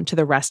around to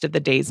the rest of the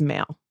day's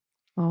mail.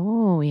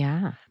 Oh,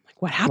 yeah.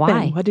 Like, what happened?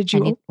 Why? What did you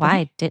open?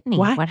 Why didn't he?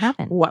 Why? What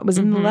happened? What was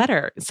in the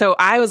letter? So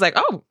I was like,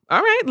 oh,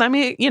 all right, let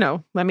me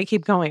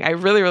keep going. I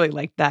really, really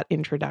liked that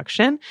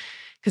introduction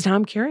because now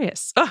I'm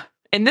curious. Oh,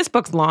 and this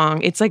book's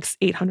long. It's like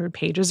 800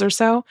 pages or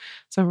so.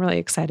 So I'm really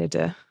excited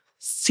to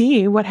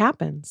see what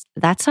happens.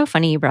 That's so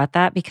funny you brought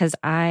that because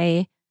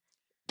I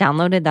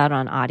downloaded that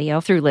on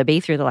audio through Libby,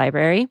 through the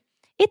library.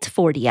 It's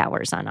 40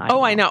 hours on audio.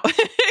 Oh, I know.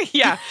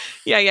 Yeah.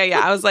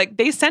 I was like,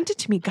 they sent it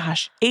to me,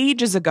 gosh,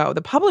 ages ago.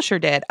 The publisher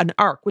did an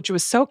ARC, which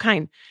was so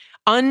kind,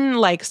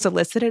 unlike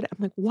solicited. I'm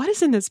like, what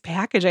is in this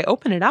package? I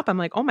open it up. I'm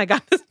like, oh my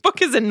God, this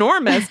book is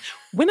enormous.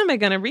 When am I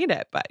going to read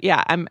it? But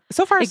yeah, I'm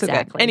so far so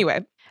good.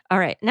 Anyway. All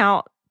right.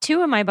 Now,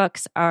 2 of my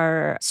books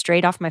are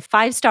straight off my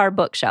 5-star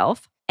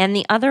bookshelf. And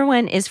the other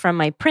one is from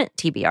my print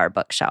TBR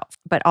bookshelf.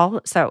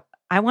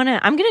 I'm going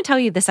to tell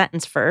you the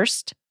sentence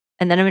first,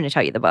 and then I'm going to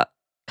tell you the book,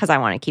 because I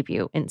want to keep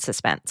you in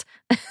suspense.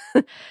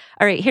 All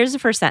right, here's the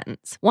first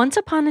sentence. Once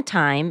upon a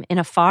time, in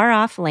a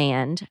far-off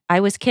land, I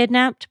was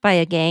kidnapped by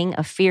a gang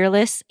of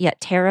fearless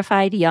yet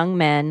terrified young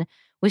men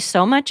with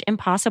so much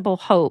impossible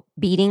hope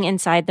beating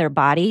inside their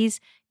bodies,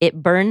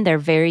 it burned their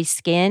very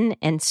skin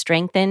and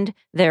strengthened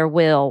their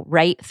will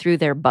right through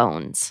their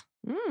bones.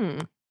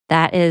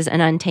 That is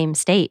An Untamed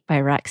State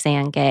by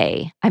Roxane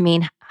Gay. I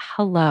mean,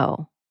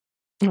 hello.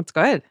 That's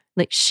good.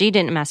 Like, she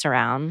didn't mess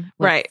around.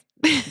 Right.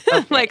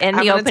 Like, and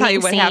I'm going to tell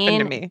you what happened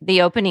to me.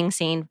 The opening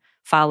scene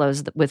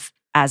follows with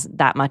as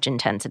that much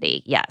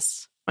intensity.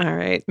 Yes. All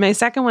right. My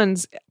second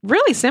one's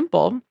really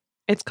simple.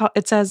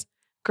 It says,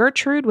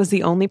 Gertrude was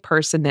the only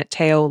person that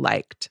Teo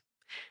liked.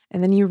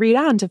 And then you read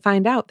on to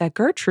find out that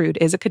Gertrude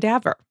is a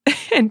cadaver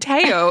and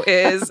Teo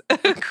is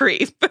a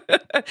creep.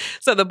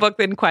 So the book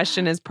in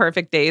question is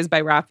Perfect Days by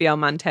Rafael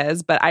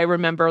Montes. But I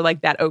remember like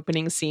that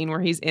opening scene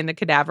where he's in the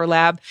cadaver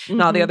lab and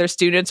all the other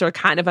students are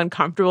kind of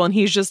uncomfortable. And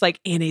he's just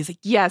like, and he's like,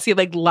 yes, he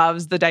like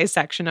loves the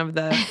dissection of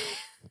the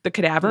the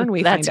cadaver and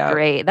we That's find out.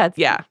 great.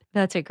 Yeah.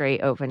 That's a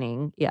great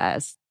opening.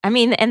 Yes. I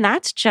mean, and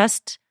that's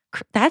just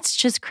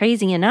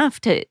crazy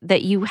enough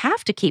that you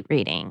have to keep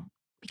reading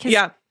because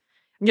Yeah.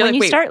 when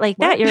you start like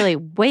that, you're like,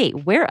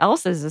 wait, where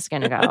else is this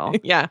going to go?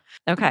 Yeah.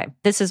 Okay.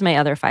 This is my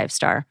other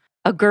 5-star.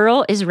 A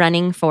girl is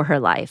running for her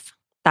life.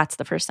 That's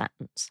the first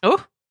sentence.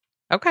 Oh,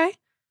 okay.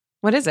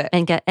 What is it?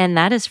 And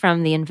that is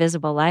from The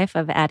Invisible Life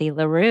of Addie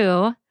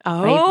LaRue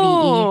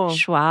by V.E.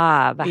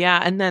 Schwab.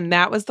 Yeah, and then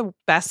that was the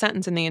best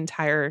sentence in the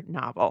entire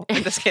novel.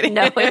 I'm just kidding.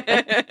 No.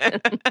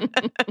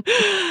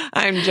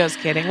 I'm just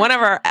kidding. One of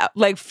our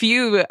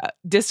few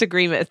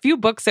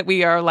books that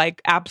we are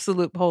like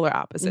absolute polar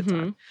opposites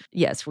on.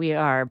 Yes, we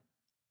are.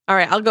 All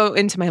right, I'll go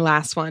into my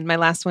last one. My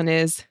last one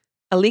is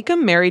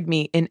Alikim married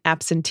me in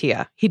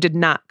absentia. He did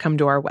not come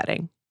to our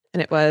wedding.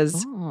 And it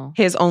was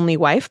His Only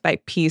Wife by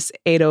Peace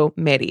Edo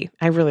Meri.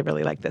 I really,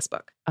 really like this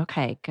book.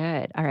 Okay,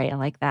 good. All right, I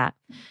like that.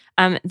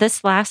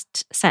 This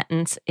last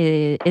sentence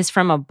is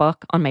from a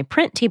book on my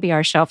print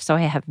TBR shelf, so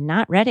I have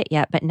not read it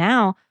yet, but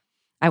now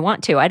I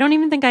want to. I don't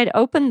even think I'd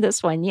opened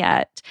this one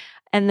yet.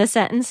 And the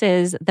sentence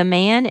is, the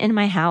man in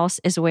my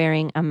house is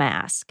wearing a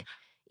mask.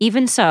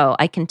 Even so,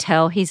 I can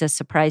tell he's as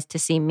surprised to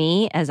see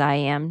me as I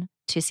am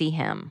to see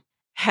him.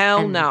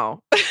 Hell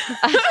no.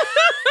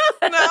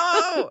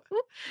 No.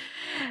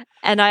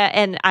 And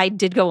I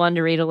did go on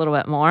to read a little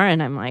bit more,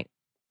 and I'm like,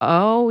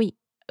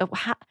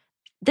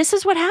 this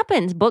is what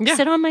happens. Books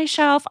sit on my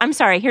shelf. I'm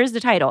sorry, here's the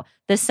title.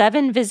 The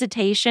 7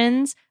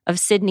 Visitations of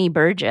Sidney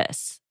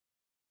Burgess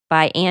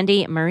by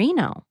Andy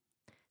Marino.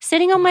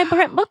 Sitting on my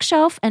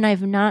bookshelf, and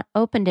I've not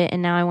opened it,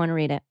 and now I want to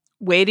read it.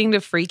 Waiting to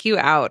freak you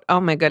out.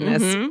 Oh my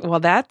goodness. Well,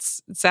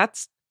 that's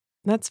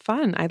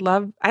fun. I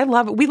love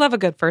we love a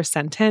good first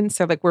sentence.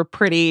 So like we're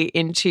pretty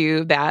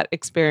into that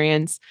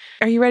experience.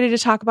 Are you ready to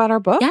talk about our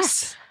books?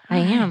 Yes, I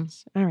am.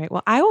 All right.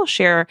 Well, I will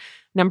share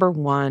number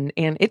 1,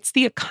 and it's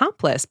The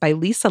Accomplice by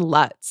Lisa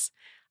Lutz.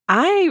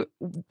 I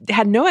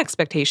had no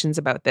expectations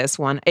about this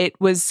one. It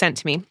was sent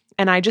to me,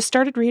 and I just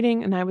started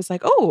reading, and I was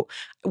like, oh,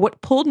 what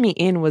pulled me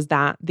in was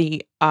that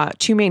the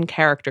 2 main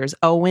characters,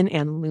 Owen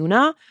and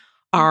Luna,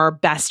 are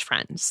best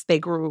friends.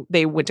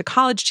 They went to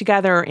college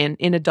together and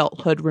in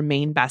adulthood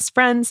remain best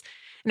friends.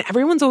 And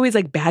everyone's always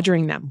like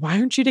badgering them. Why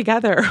aren't you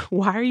together?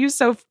 Why are you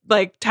so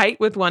like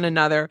tight with one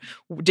another?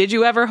 Did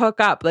you ever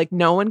hook up? Like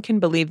no one can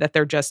believe that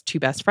they're just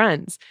 2 best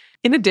friends.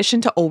 In addition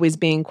to always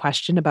being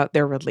questioned about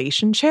their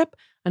relationship,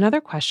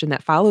 another question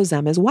that follows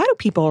them is, why do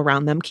people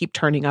around them keep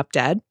turning up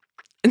dead?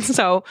 And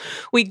so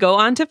we go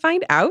on to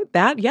find out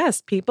that,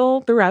 yes,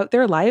 people throughout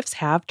their lives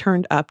have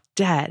turned up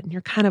dead. And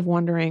you're kind of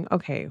wondering,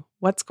 okay,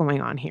 what's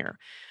going on here?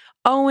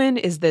 Owen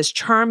is this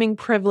charming,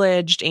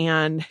 privileged,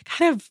 and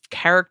kind of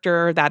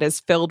character that is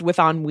filled with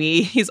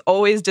ennui. He's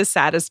always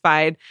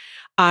dissatisfied.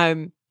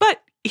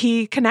 But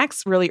he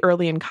connects really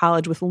early in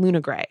college with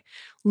Luna Gray.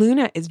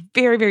 Luna is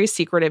very, very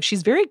secretive.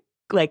 She's very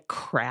like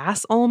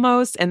crass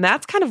almost. And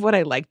that's kind of what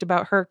I liked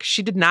about her.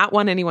 She did not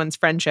want anyone's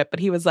friendship, but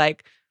he was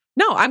like,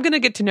 no, I'm going to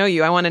get to know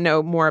you. I want to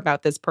know more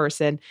about this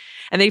person.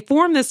 And they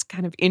form this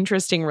kind of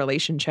interesting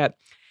relationship.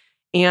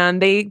 And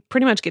they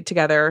pretty much get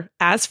together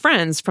as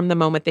friends from the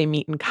moment they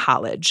meet in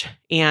college.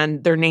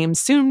 And their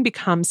names soon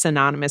become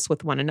synonymous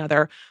with one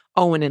another.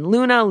 Owen and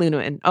Luna, Luna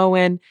and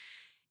Owen.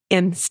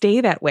 And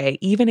stay that way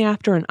even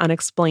after an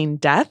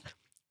unexplained death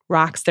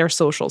rocks their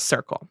social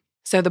circle.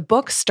 So the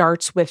book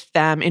starts with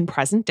them in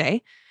present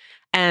day.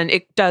 And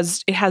it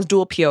has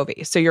dual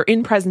POV. So you're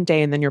in present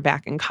day and then you're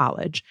back in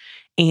college.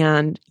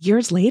 And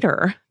years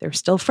later, they're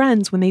still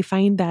friends when they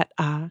find that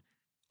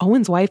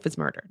Owen's wife is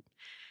murdered.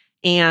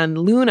 And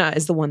Luna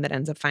is the one that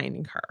ends up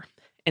finding her.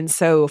 And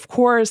so, of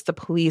course, the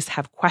police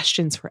have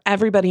questions for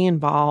everybody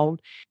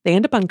involved. They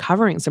end up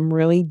uncovering some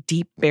really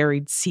deep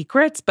buried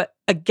secrets. But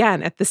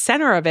again, at the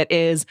center of it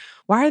is,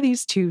 why are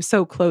these 2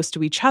 so close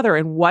to each other?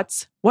 And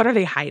what are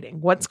they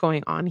hiding? What's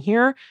going on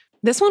here?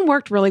 This one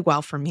worked really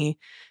well for me.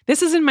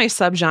 This is in my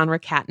subgenre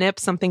catnip.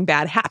 Something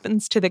bad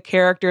happens to the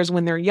characters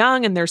when they're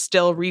young and they're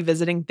still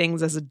revisiting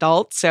things as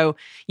adults. So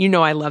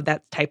I love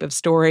that type of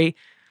story.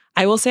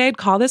 I will say I'd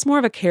call this more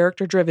of a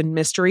character-driven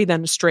mystery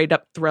than a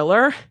straight-up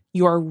thriller.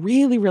 You are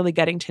really, really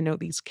getting to know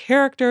these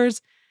characters.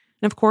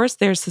 And of course,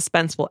 there's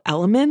suspenseful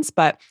elements,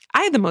 but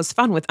I had the most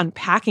fun with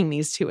unpacking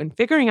these 2 and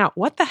figuring out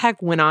what the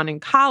heck went on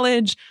in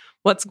college,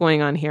 what's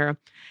going on here.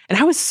 And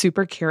I was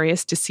super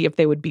curious to see if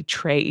they would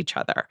betray each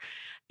other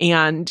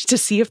and to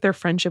see if their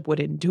friendship would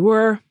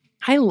endure.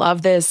 I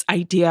love this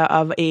idea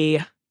of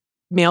a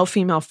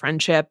male-female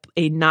friendship,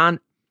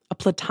 a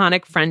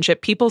platonic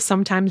friendship. People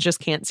sometimes just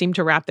can't seem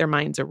to wrap their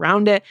minds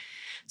around it.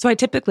 So I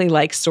typically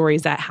like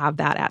stories that have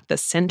that at the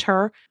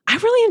center. I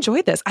really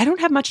enjoyed this. I don't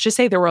have much to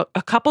say. There were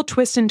a couple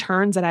twists and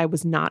turns that I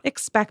was not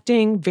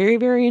expecting. Very,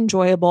 very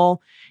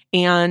enjoyable.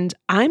 And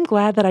I'm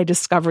glad that I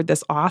discovered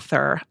this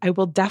author. I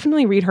will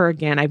definitely read her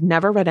again. I've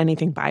never read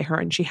anything by her,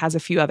 and she has a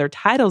few other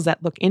titles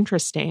that look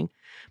interesting.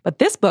 But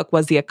this book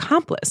was The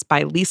Accomplice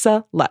by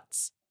Lisa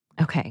Lutz.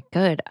 Okay,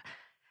 good.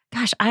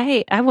 Gosh,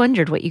 I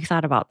wondered what you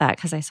thought about that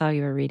because I saw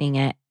you were reading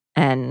it.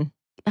 And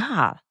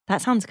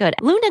That sounds good.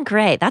 Luna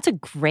Gray. That's a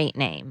great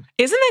name.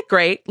 Isn't that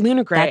great?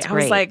 Luna Gray. That's I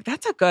was great. like,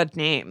 that's a good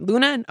name.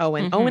 Luna and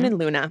Owen. Owen and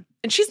Luna.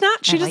 And she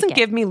doesn't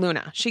give me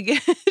Luna. She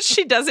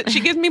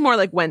gives me more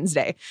like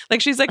Wednesday.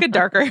 Like she's like a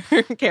darker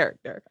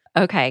character.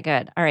 Okay,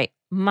 good. All right.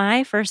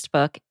 My first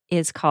book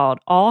is called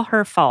All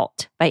Her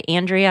Fault by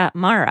Andrea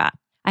Mara.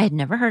 I had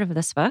never heard of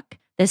this book.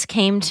 This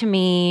came to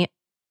me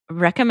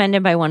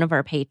recommended by one of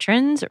our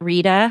patrons,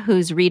 Rita,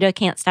 who's Rita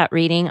Can't Stop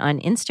Reading on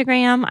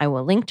Instagram. I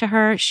will link to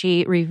her.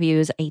 She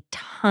reviews a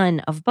ton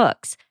of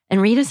books.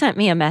 And Rita sent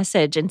me a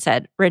message and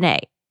said,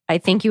 Renee, I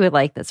think you would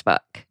like this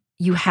book.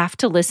 You have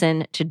to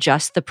listen to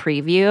just the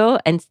preview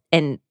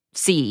and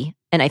see,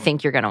 and I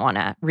think you're going to want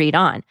to read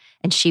on.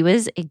 And she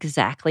was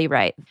exactly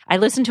right. I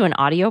listened to an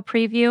audio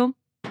preview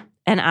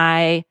and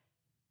I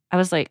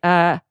was like,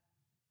 oh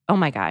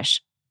my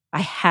gosh,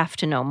 I have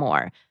to know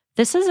more.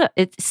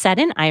 It's set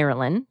in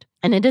Ireland,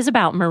 and it is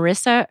about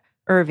Marissa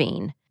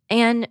Irving.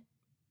 And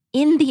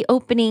in the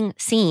opening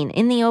scene,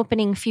 in the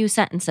opening few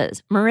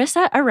sentences,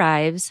 Marissa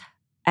arrives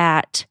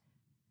at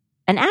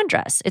an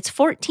address. It's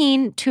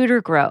 14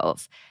 Tudor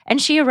Grove.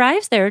 And she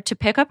arrives there to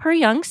pick up her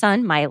young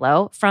son,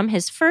 Milo, from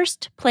his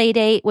first play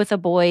date with a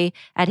boy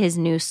at his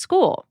new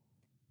school.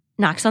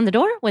 Knocks on the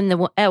door.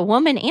 When a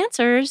woman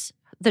answers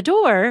the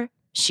door,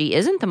 she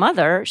isn't the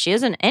mother. She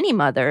isn't any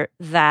mother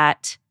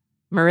that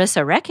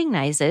Marissa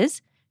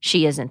recognizes.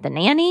 She isn't the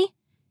nanny,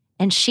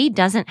 and she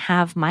doesn't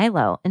have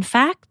Milo. In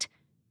fact,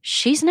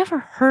 she's never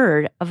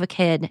heard of a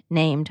kid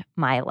named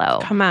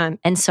Milo. Come on.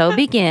 And so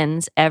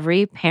begins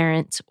every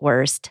parent's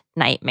worst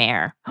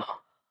nightmare.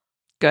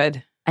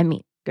 Good. I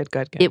mean, good.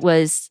 It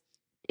was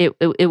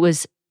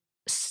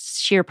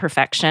sheer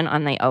perfection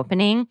on the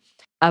opening.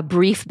 A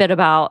brief bit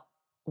about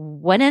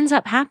what ends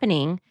up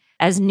happening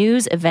as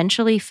news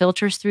eventually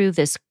filters through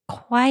this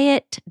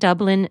quiet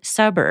Dublin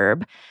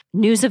suburb,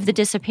 news of the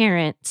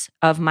disappearance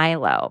of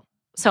Milo.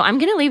 So I'm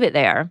going to leave it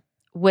there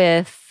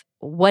with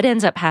what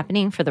ends up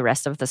happening for the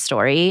rest of the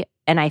story.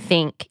 And I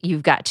think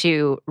you've got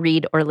to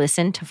read or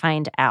listen to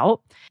find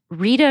out.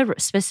 Rita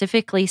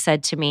specifically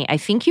said to me, I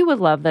think you would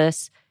love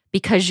this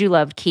because you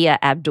loved Kia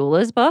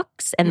Abdullah's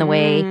books and the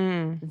way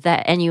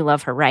that, and you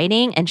love her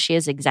writing. And she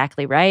is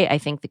exactly right. I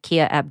think the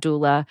Kia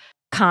Abdullah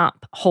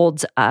comp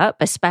holds up,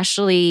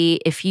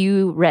 especially if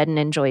you read and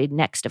enjoyed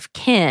Next of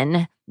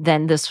Kin,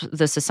 then this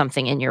is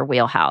something in your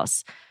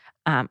wheelhouse.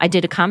 I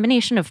did a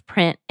combination of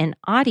print and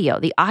audio.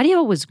 The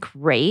audio was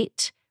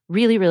great,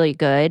 really, really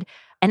good.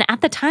 And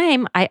at the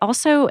time, I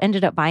also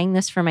ended up buying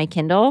this for my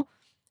Kindle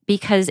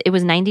because it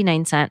was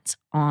 99 cents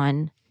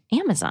on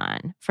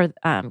Amazon for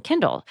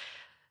Kindle.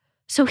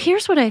 So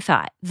here's what I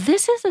thought.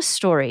 This is a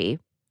story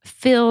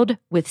filled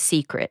with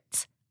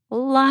secrets.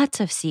 Lots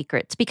of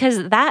secrets,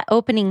 because that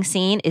opening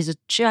scene is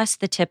just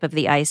the tip of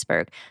the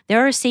iceberg.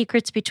 There are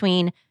secrets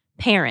between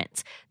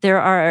parents.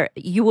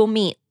 You will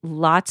meet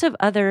lots of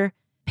other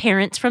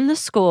parents from the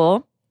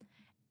school,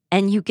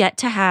 and you get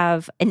to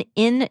have an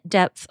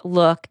in-depth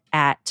look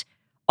at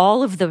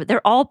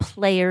they're all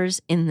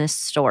players in this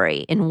story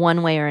in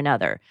one way or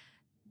another.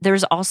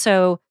 There's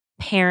also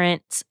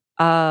parents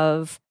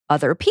of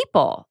other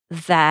people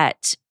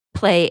that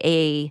play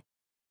a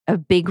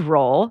big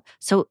role.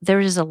 So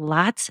there's a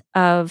lot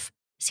of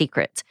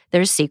secrets.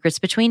 There's secrets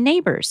between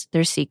neighbors.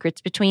 There's secrets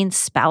between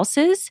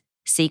spouses,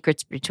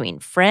 secrets between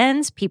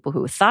friends, people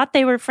who thought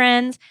they were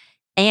friends,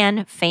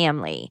 and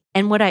family.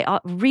 And what I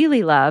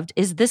really loved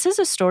is this is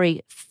a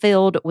story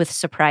filled with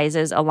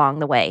surprises along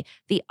the way.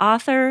 The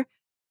author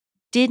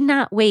did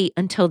not wait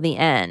until the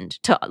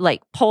end to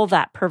pull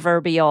that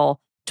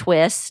proverbial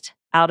twist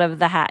out of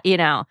the hat.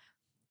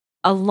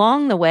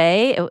 Along the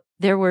way,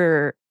 there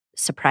were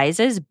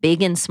surprises,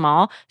 big and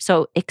small.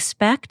 So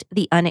expect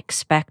the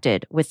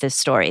unexpected with this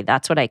story.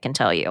 That's what I can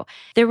tell you.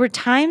 There were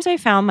times I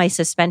found my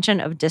suspension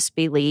of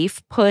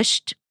disbelief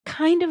pushed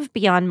kind of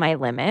beyond my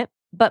limit,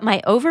 but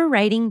my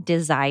overriding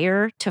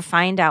desire to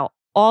find out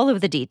all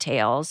of the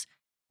details,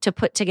 to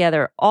put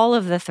together all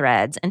of the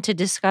threads, and to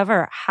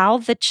discover how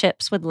the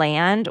chips would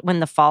land when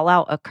the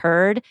fallout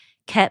occurred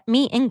kept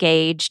me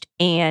engaged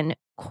and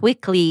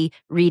quickly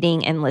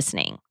reading and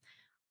listening.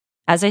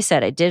 As I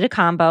said, I did a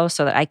combo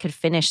so that I could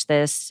finish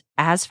this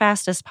as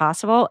fast as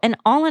possible. And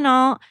all in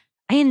all,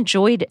 I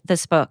enjoyed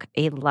this book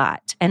a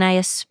lot. And I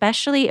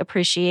especially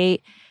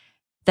appreciate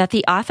that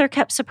the author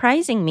kept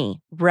surprising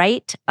me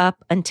right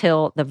up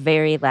until the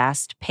very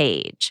last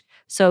page.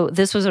 So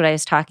this was what I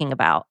was talking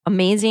about.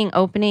 Amazing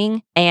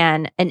opening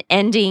and an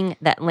ending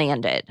that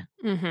landed.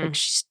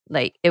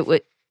 It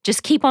would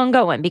just keep on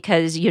going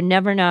because you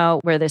never know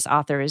where this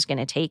author is going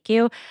to take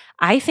you.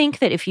 I think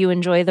that if you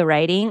enjoy the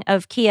writing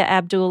of Kia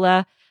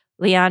Abdullah,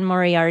 Liane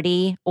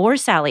Moriarty, or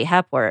Sally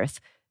Hepworth,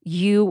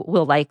 you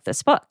will like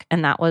this book.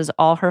 And that was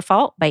All Her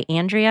Fault by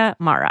Andrea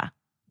Mara.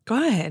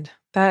 Good.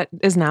 That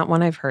is not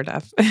one I've heard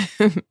of.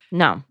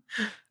 No.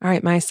 All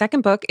right, my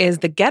second book is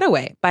The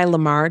Getaway by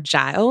Lamar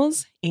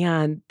Giles.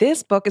 And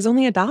this book is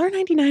only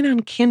 $1.99 on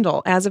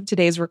Kindle as of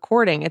today's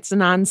recording. It's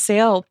an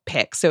on-sale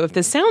pick. So if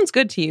this sounds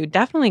good to you,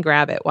 definitely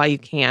grab it while you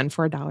can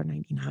for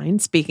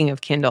 $1.99, speaking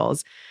of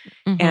Kindles.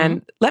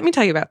 And let me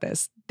tell you about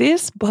this.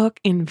 This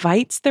book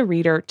invites the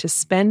reader to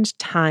spend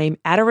time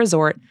at a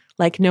resort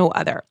like no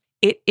other.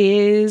 It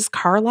is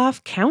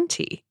Karloff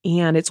County,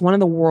 and it's one of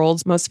the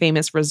world's most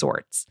famous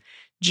resorts.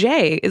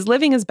 Jay is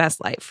living his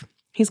best life.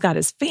 He's got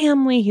his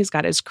family, he's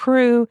got his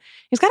crew,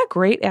 he's got a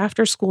great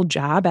after-school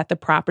job at the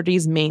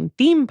property's main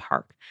theme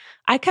park.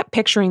 I kept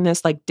picturing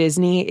this like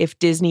Disney, if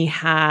Disney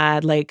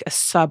had like a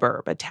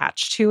suburb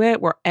attached to it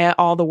where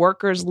all the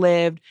workers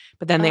lived,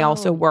 but then they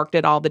also worked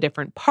at all the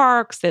different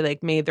parks. They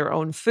like made their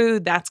own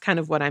food. That's kind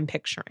of what I'm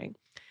picturing.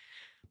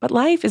 But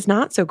life is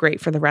not so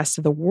great for the rest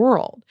of the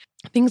world.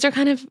 Things are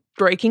kind of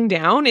breaking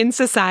down in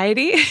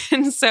society.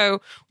 And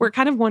so we're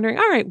kind of wondering,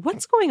 all right,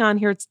 what's going on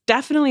here? It's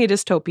definitely a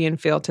dystopian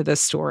feel to this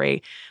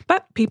story,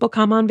 but people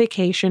come on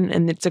vacation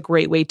and it's a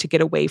great way to get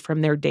away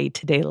from their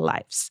day-to-day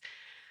lives.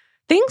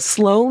 Things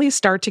slowly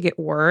start to get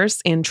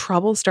worse and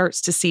trouble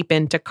starts to seep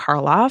into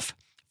Karloff.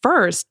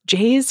 First,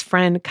 Jay's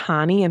friend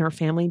Connie and her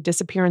family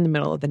disappear in the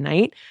middle of the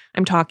night.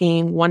 I'm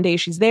talking one day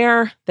she's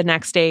there, the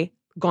next day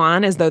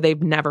gone as though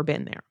they've never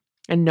been there.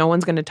 And no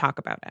one's going to talk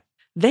about it.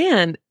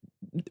 Then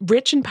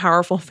rich and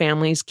powerful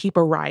families keep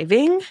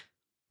arriving,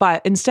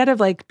 but instead of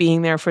like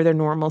being there for their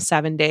normal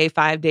 7-day,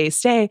 5-day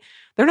stay,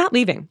 they're not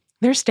leaving.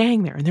 They're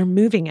staying there and they're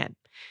moving in.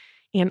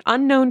 And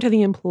unknown to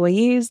the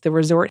employees, the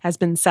resort has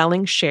been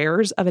selling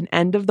shares of an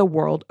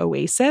end-of-the-world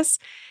oasis,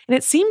 and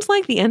it seems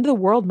like the end of the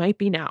world might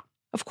be now.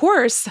 Of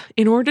course,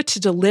 in order to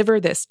deliver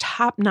this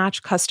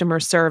top-notch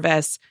customer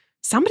service,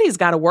 somebody's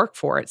got to work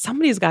for it.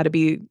 Somebody's got to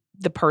be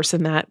the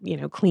person that,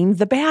 cleans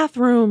the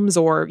bathrooms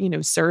or,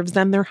 serves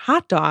them their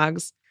hot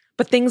dogs.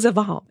 But things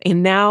evolve.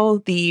 And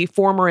now the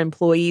former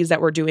employees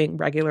that were doing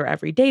regular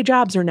everyday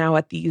jobs are now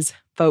at these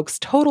folks'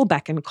 total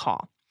beck and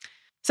call.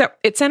 So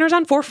it centers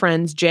on 4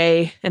 friends,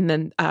 Jay and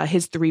then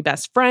his 3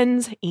 best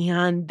friends.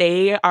 And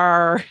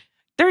they're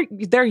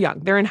young.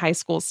 They're in high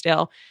school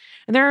still.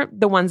 And they're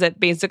the ones that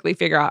basically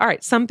figure out, all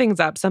right, something's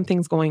up,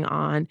 something's going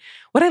on.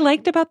 What I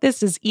liked about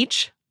this is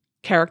each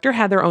character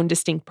had their own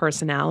distinct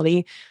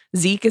personality.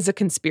 Zeke is a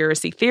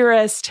conspiracy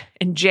theorist,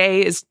 and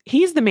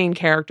he's the main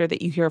character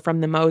that you hear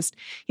from the most.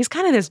 He's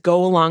kind of this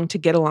go along to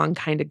get along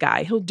kind of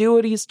guy. He'll do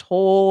what he's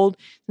told.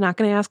 He's not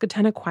going to ask a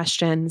ton of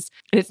questions.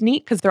 And it's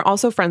neat because they're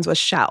also friends with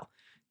Shell,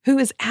 who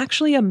is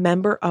actually a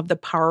member of the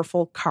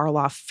powerful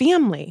Karloff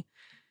family.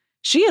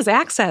 She has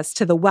access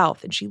to the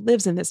wealth and she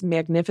lives in this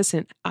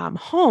magnificent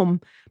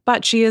home,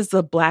 but she is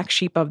the black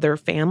sheep of their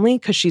family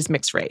because she's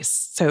mixed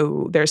race.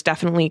 So there's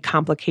definitely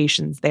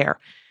complications there.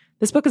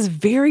 This book is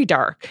very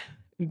dark,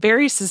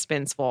 very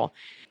suspenseful.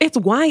 It's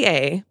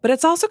YA, but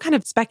it's also kind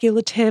of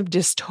speculative,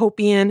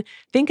 dystopian.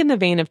 Think in the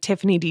vein of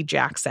Tiffany D.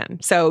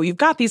 Jackson. So you've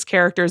got these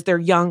characters, they're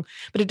young,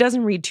 but it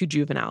doesn't read too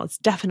juvenile. It's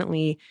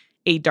definitely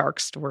a dark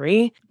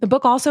story. The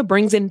book also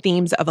brings in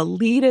themes of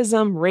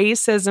elitism,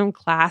 racism,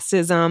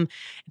 classism. And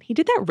he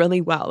did that really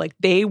well.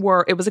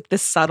 It was like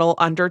this subtle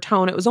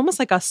undertone. It was almost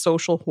like a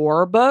social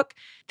horror book.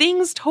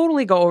 Things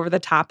totally go over the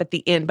top at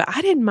the end, but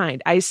I didn't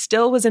mind. I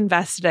still was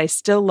invested. I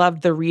still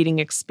loved the reading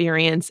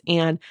experience.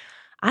 And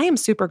I am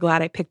super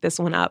glad I picked this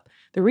one up.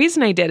 The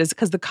reason I did is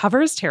because the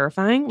cover is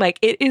terrifying.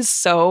 It is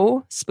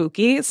so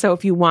spooky. So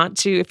if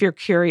you're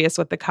curious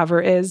what the cover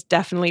is,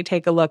 definitely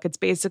take a look. It's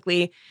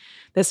basically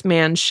this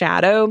man's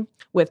shadow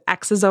with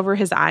X's over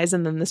his eyes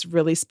and then this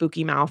really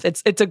spooky mouth.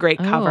 It's a great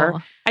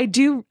cover. I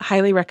do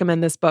highly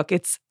recommend this book.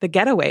 It's The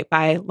Getaway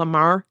by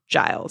Lamar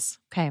Giles.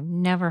 Okay, I've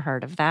never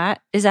heard of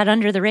that. Is that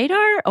under the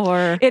radar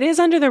or? It is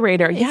under the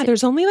radar.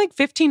 There's only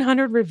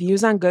 1,500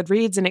 reviews on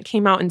Goodreads and it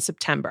came out in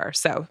September.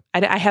 So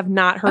I have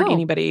not heard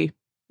anybody,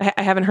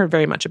 I haven't heard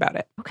very much about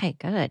it. Okay,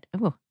 good.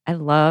 Oh, I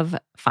love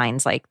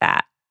finds like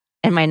that.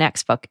 And my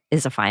next book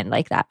is a find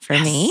like that for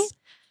me.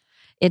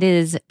 It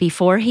is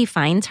Before He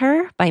Finds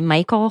Her by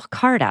Michael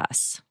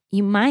Kardas.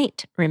 You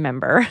might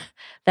remember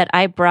that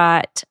I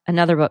brought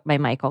another book by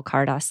Michael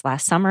Kardas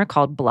last summer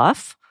called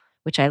Bluff,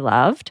 which I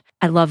loved.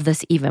 I love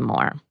this even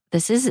more.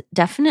 This is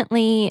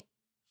definitely,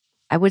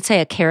 I would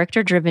say, a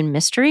character-driven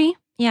mystery.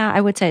 Yeah,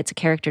 I would say it's a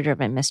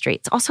character-driven mystery.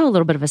 It's also a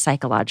little bit of a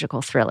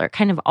psychological thriller,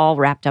 kind of all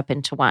wrapped up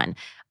into one.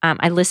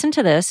 I listened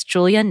to this.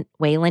 Julia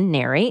Whalen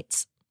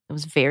narrates. It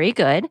was very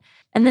good.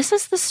 And this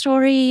is the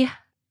story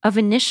of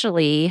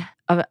initially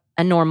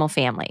a normal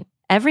family.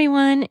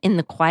 Everyone in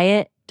the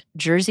quiet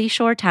Jersey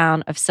Shore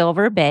town of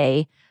Silver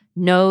Bay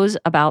knows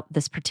about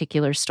this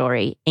particular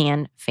story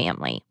and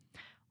family.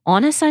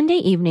 On a Sunday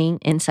evening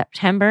in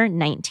September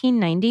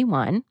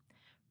 1991,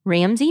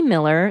 Ramsey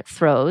Miller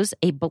throws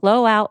a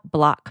blowout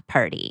block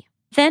party,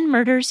 then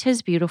murders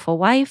his beautiful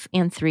wife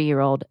and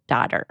 3-year-old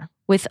daughter.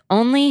 With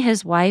only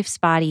his wife's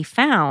body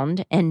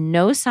found and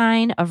no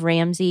sign of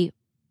Ramsey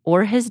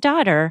or his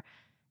daughter,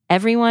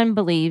 everyone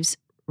believes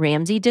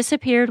Ramsey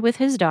disappeared with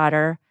his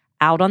daughter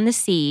out on the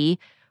sea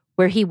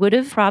where he would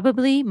have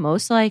probably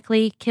most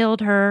likely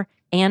killed her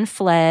and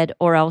fled,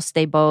 or else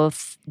they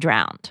both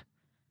drowned.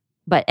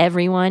 But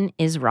everyone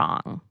is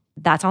wrong.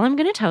 That's all I'm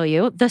going to tell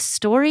you. The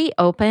story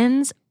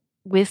opens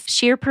with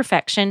sheer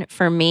perfection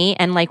for me.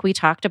 And like we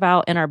talked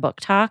about in our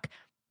book talk,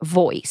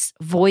 voice.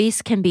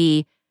 Voice can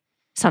be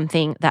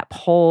something that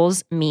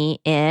pulls me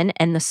in.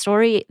 And this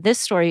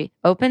story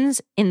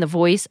opens in the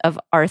voice of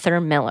Arthur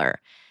Miller.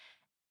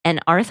 And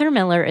Arthur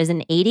Miller is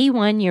an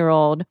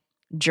 81-year-old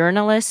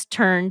journalist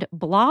turned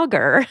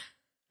blogger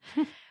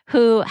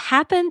who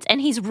happens,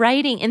 and he's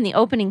writing in the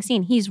opening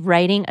scene, he's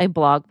writing a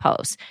blog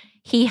post.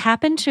 He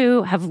happened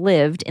to have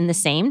lived in the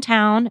same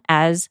town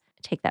as,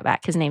 take that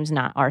back, his name's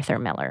not Arthur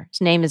Miller. His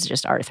name is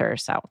just Arthur.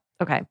 So,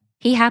 okay.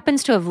 He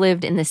happens to have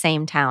lived in the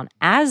same town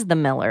as the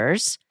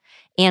Millers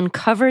and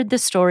covered the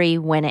story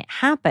when it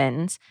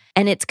happened.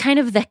 And it's kind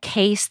of the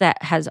case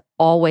that has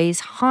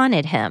always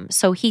haunted him.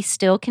 So he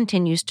still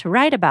continues to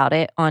write about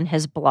it on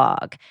his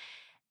blog.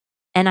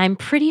 And I'm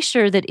pretty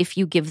sure that if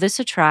you give this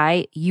a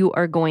try, you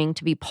are going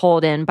to be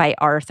pulled in by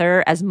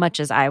Arthur as much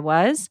as I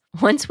was.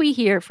 Once we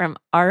hear from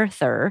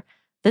Arthur,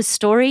 the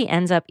story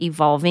ends up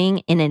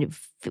evolving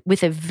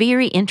with a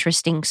very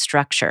interesting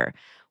structure.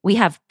 We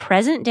have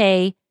present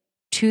day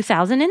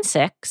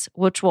 2006,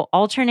 which will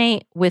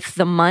alternate with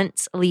the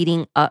months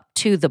leading up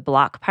to the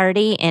block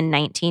party in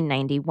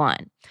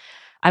 1991.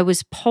 I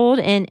was pulled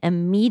in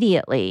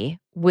immediately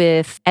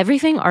with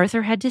everything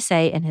Arthur had to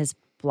say in his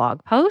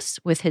blog posts,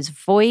 with his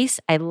voice.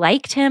 I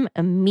liked him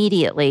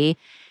immediately.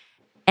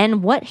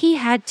 And what he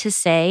had to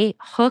say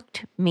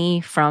hooked me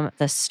from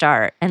the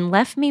start and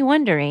left me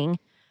wondering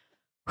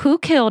who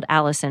killed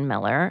Allison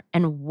Miller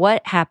and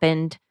what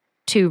happened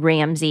to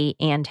Ramsey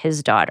and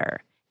his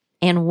daughter,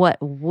 and what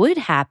would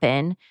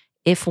happen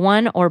if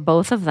one or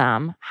both of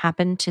them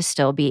happened to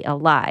still be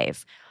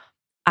alive.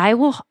 I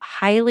will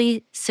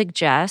highly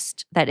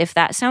suggest that if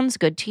that sounds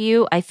good to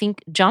you, I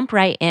think jump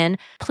right in.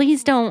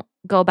 Please don't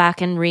go back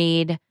and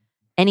read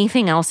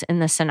anything else in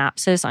the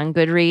synopsis on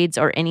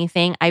Goodreads or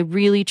anything. I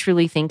really,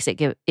 truly think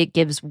it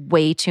gives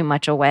way too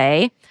much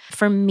away.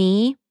 For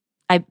me,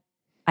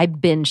 I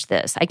binged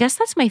this. I guess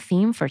that's my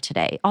theme for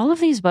today. All of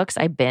these books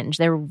I binged.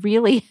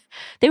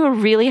 They were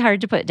really hard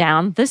to put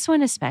down. This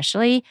one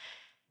especially.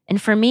 And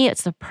for me,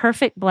 it's the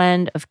perfect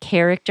blend of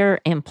character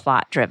and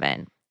plot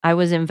driven. I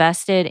was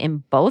invested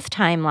in both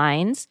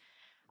timelines.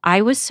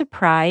 I was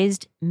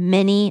surprised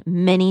many,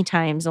 many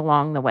times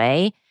along the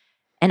way.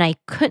 And I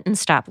couldn't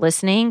stop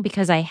listening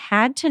because I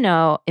had to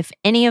know if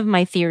any of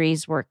my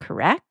theories were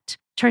correct.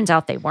 Turns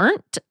out they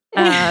weren't.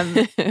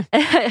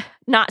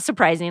 Not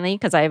surprisingly,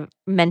 because I've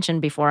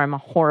mentioned before, I'm a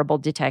horrible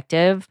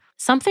detective.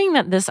 Something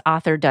that this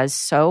author does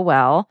so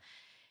well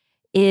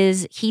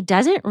is he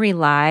doesn't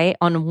rely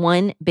on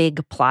one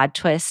big plot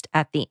twist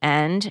at the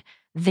end.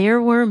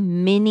 There were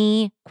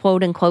many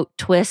quote unquote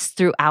twists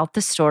throughout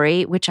the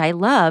story, which I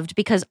loved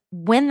because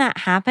when that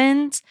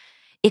happens,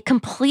 it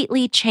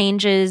completely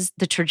changes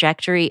the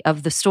trajectory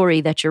of the story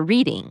that you're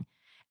reading.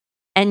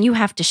 And you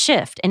have to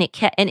shift. And it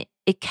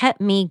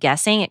kept me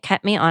guessing. It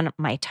kept me on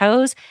my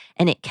toes.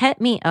 And it kept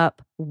me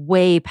up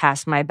way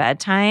past my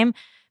bedtime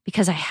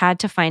because I had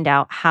to find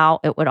out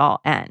how it would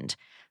all end.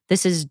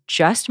 This is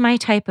just my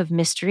type of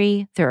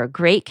mystery. There are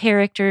great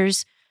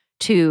characters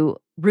to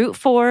root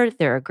for.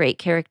 There are great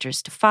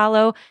characters to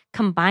follow,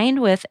 combined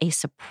with a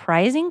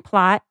surprising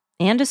plot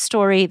and a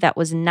story that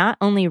was not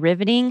only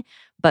riveting,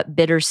 but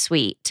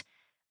bittersweet.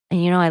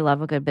 And I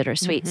love a good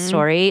bittersweet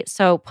story.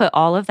 So put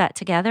all of that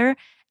together.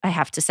 I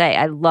have to say,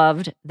 I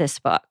loved this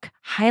book.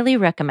 Highly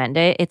recommend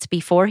it. It's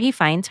Before He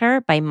Finds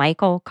Her by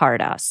Michael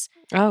Kardas.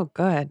 Oh,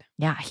 good.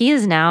 Yeah, he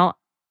is now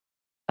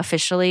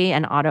officially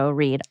an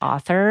auto-read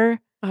author.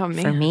 Oh,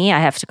 man. For me, I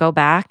have to go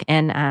back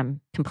and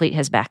complete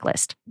his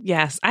backlist.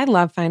 Yes, I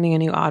love finding a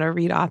new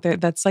auto-read author.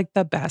 That's like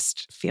the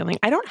best feeling.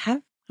 I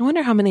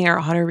wonder how many are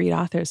auto-read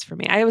authors for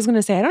me. I was going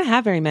to say, I don't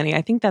have very many.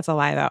 I think that's a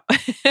lie, though.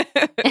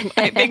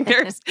 I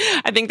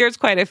think there's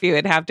quite a few.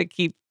 I'd have to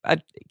keep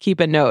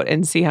a note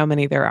and see how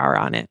many there are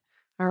on it.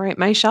 All right.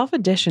 My shelf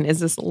edition is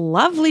this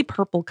lovely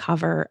purple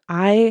cover.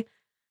 I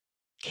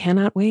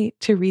cannot wait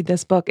to read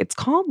this book. It's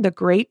called The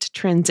Great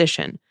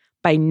Transition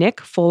by Nick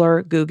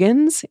Fuller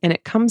Googins, and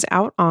it comes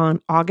out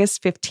on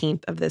August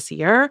 15th of this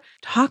year.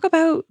 Talk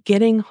about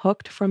getting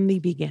hooked from the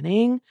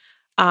beginning.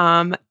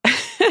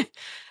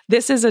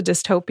 This is a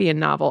dystopian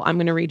novel. I'm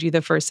going to read you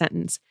the first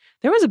sentence.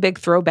 There was a big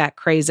throwback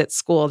craze at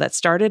school that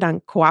started on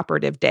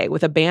Cooperative Day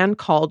with a band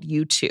called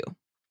U2.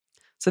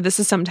 So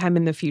this is sometime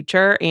in the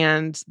future,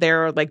 and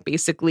they're like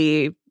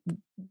basically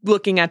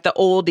looking at the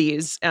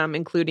oldies,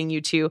 including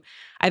U2.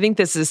 I think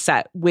this is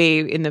set way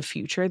in the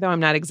future, though I'm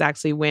not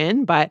exactly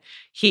when, but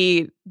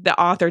the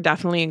author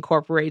definitely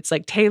incorporates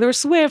like Taylor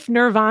Swift,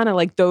 Nirvana,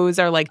 like those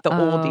are like the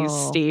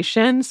oldies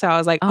stations. So I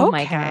was like, oh okay.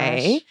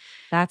 My gosh.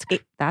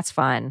 That's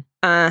fun.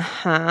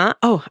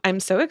 Oh, I'm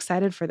so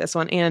excited for this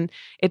one. And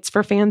it's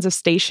for fans of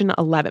Station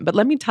 11. But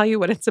let me tell you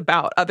what it's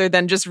about, other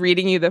than just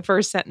reading you the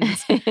first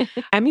sentence.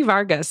 Emmy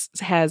Vargas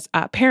has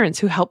parents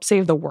who help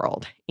save the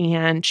world.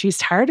 And she's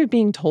tired of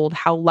being told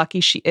how lucky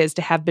she is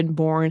to have been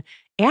born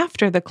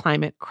after the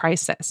climate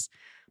crisis.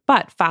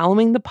 But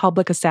following the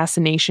public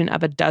assassination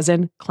of a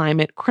dozen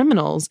climate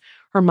criminals,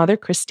 her mother,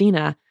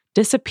 Christina,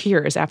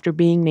 disappears after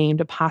being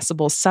named a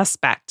possible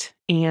suspect,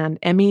 and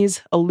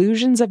Emmy's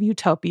illusions of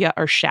utopia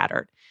are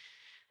shattered.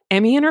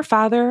 Emmy and her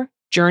father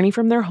journey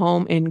from their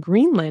home in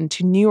Greenland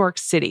to New York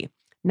City,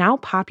 now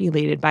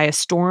populated by a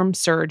storm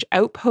surge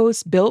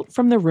outpost built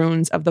from the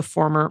ruins of the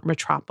former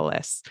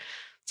metropolis.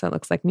 So it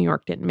looks like New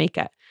York didn't make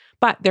it.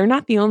 But they're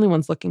not the only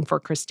ones looking for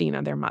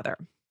Christina, their mother.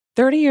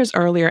 30 years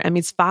earlier,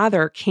 Emmy's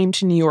father came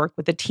to New York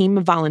with a team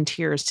of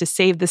volunteers to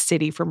save the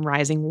city from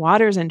rising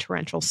waters and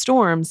torrential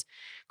storms.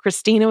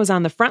 Christina was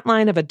on the front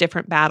line of a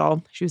different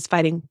battle. She was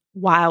fighting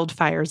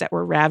wildfires that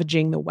were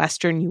ravaging the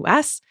western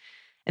U.S.,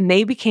 and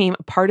they became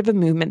a part of a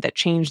movement that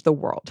changed the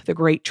world, the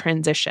Great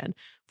Transition,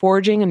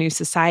 forging a new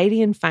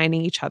society and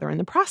finding each other in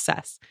the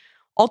process.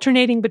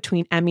 Alternating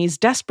between Emmy's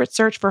desperate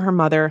search for her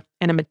mother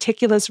and a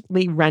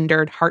meticulously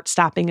rendered,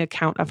 heart-stopping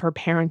account of her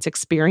parents'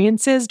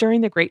 experiences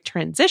during the Great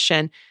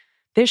Transition,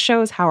 this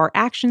shows how our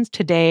actions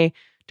today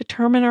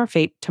determine our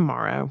fate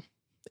tomorrow.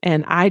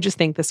 And I just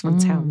think this one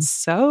sounds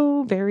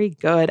so very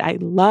good. I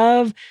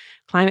love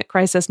climate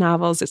crisis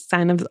novels. It's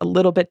kind of a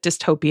little bit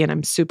dystopian.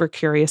 I'm super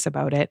curious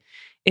about it.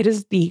 It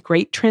is The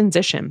Great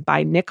Transition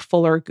by Nick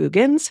Fuller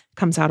Googins.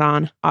 Comes out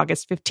on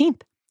August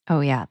 15th. Oh,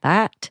 yeah.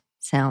 That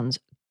sounds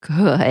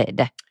good.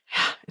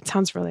 Yeah, it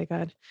sounds really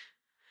good.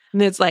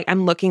 And it's like,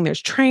 I'm looking,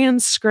 there's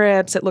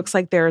transcripts. It looks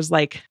like there's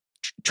like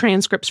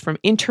transcripts from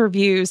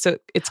interviews. So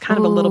it's kind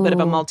of a little bit of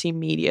a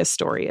multimedia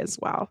story as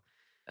well.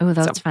 Oh,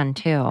 that's fun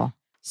too.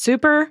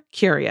 Super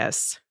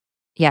curious.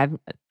 Yeah,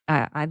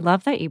 I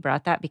love that you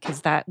brought that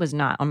because that was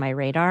not on my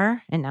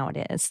radar and now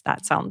it is.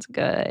 That sounds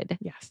good.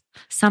 Yes.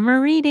 Summer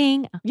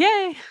reading.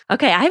 Yay.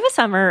 Okay, I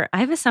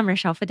have a summer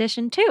shelf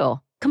edition too.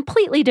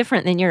 Completely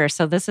different than yours,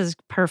 so this is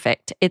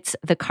perfect. It's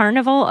The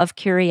Carnival of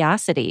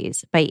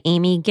Curiosities by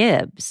Amy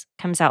Gibbs.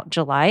 Comes out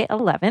July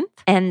 11th,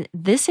 and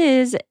this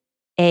is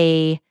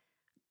a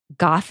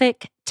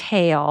gothic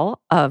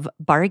tale of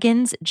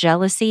bargains,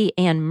 jealousy,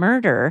 and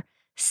murder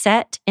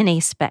set in a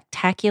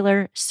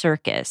spectacular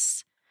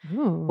circus.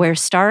 Ooh. Where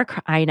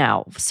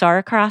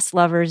star-crossed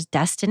lovers'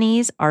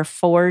 destinies are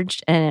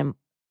forged at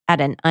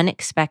an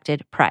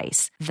unexpected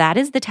price. That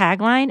is the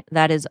tagline.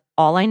 That is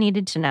all I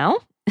needed to know.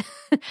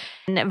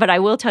 But I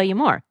will tell you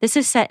more. This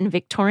is set in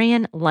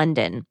Victorian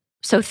London.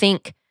 So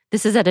think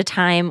this is at a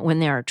time when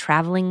there are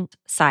traveling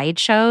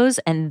sideshows,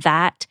 and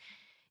that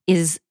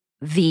is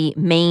the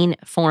main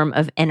form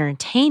of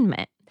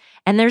entertainment.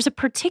 And there's a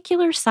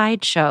particular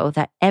sideshow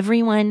that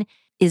everyone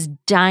is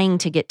dying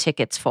to get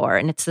tickets for,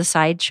 and it's the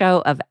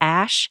sideshow of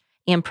Ash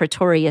and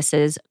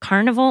Pretorius's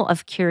Carnival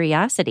of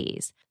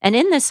Curiosities. And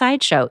in this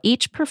sideshow,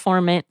 each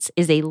performance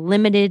is a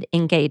limited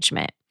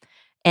engagement,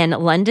 and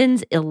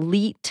London's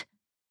elite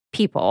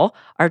people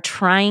are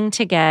trying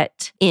to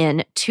get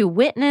in to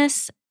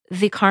witness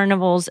the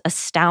carnival's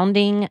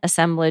astounding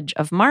assemblage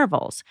of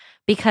marvels,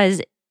 because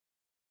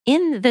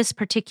in this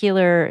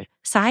particular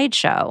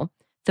sideshow,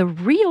 the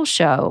real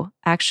show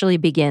actually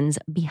begins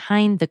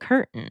behind the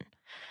curtain.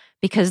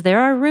 Because there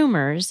are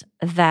rumors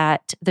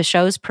that the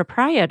show's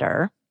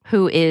proprietor,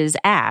 who is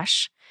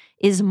Ash,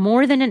 is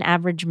more than an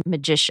average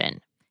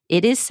magician.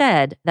 It is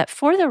said that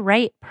for the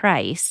right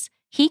price,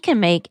 he can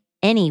make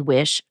any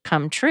wish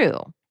come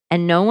true.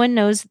 And no one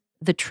knows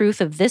the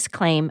truth of this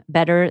claim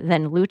better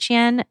than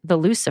Lucien the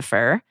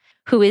Lucifer,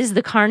 who is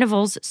the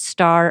carnival's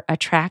star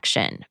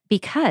attraction,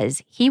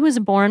 because he was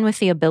born with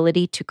the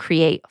ability to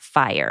create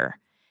fire,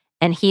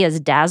 and he has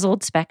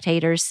dazzled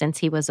spectators since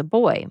he was a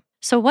boy.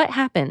 So what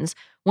happens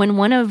when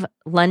one of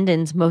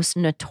London's most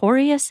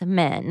notorious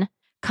men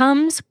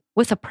comes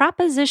with a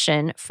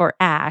proposition for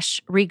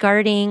Ash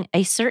regarding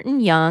a certain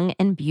young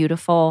and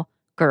beautiful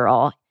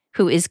girl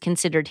who is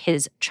considered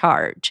his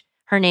charge?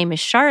 Her name is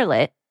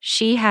Charlotte.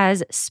 She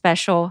has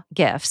special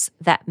gifts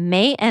that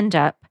may end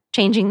up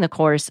changing the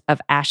course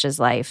of Ash's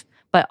life,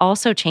 but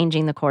also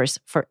changing the course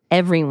for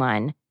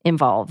everyone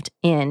involved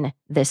in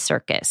this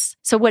circus.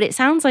 So what it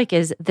sounds like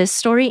is this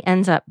story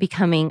ends up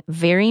becoming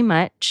very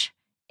much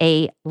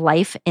a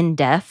life and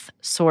death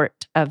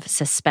sort of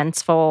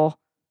suspenseful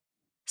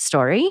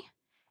story.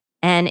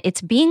 And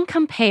it's being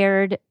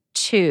compared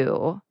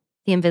to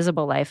The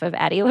Invisible Life of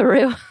Addie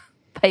LaRue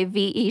by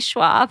V.E.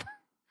 Schwab.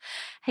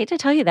 I hate to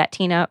tell you that,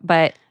 Tina,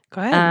 but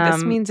go ahead.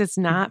 This means it's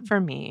not for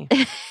me.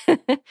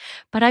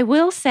 But I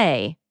will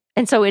say,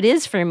 and so it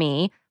is for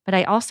me, but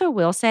I also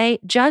will say,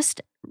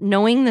 just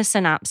knowing the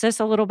synopsis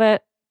a little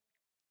bit,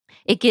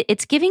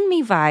 it's giving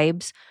me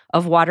vibes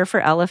of Water for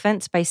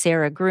Elephants by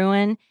Sarah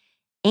Gruen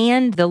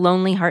and The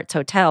Lonely Hearts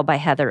Hotel by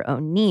Heather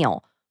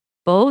O'Neill.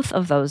 Both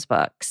of those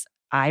books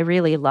I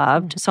really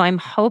loved. So I'm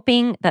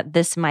hoping that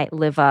this might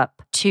live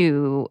up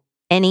to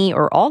any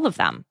or all of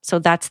them. So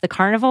that's The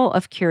Carnival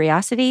of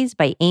Curiosities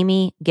by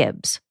Amy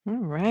Gibbs. All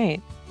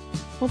right.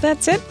 Well,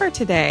 that's it for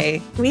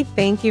today. We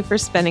thank you for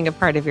spending a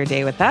part of your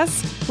day with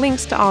us.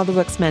 Links to all the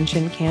books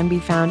mentioned can be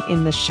found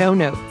in the show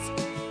notes.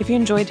 If you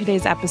enjoyed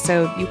today's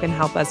episode, you can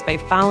help us by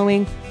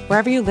following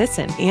wherever you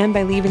listen and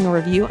by leaving a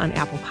review on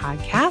Apple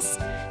Podcasts.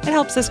 It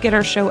helps us get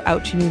our show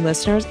out to new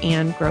listeners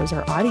and grows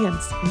our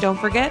audience. And don't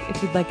forget,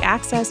 if you'd like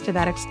access to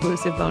that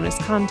exclusive bonus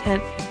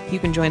content, you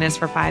can join us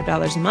for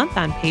 $5 a month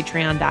on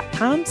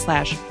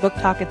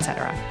patreon.com/booktalk,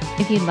 etc.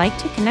 If you'd like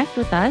to connect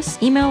with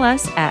us, email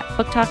us at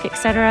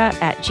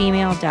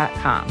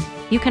booktalketc@gmail.com.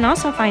 You can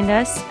also find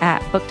us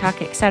at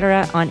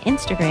booktalketc on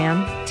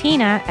Instagram,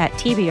 Tina at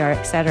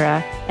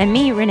TBRetc, and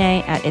me,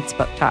 Renee, at It's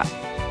Book Talk.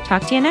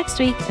 Talk to you next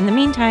week. In the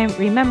meantime,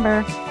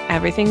 remember,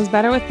 everything's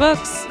better with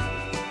books.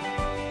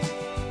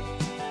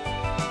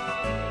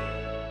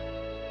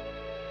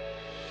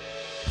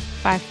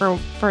 Bye for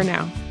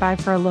now. Bye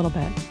for a little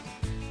bit.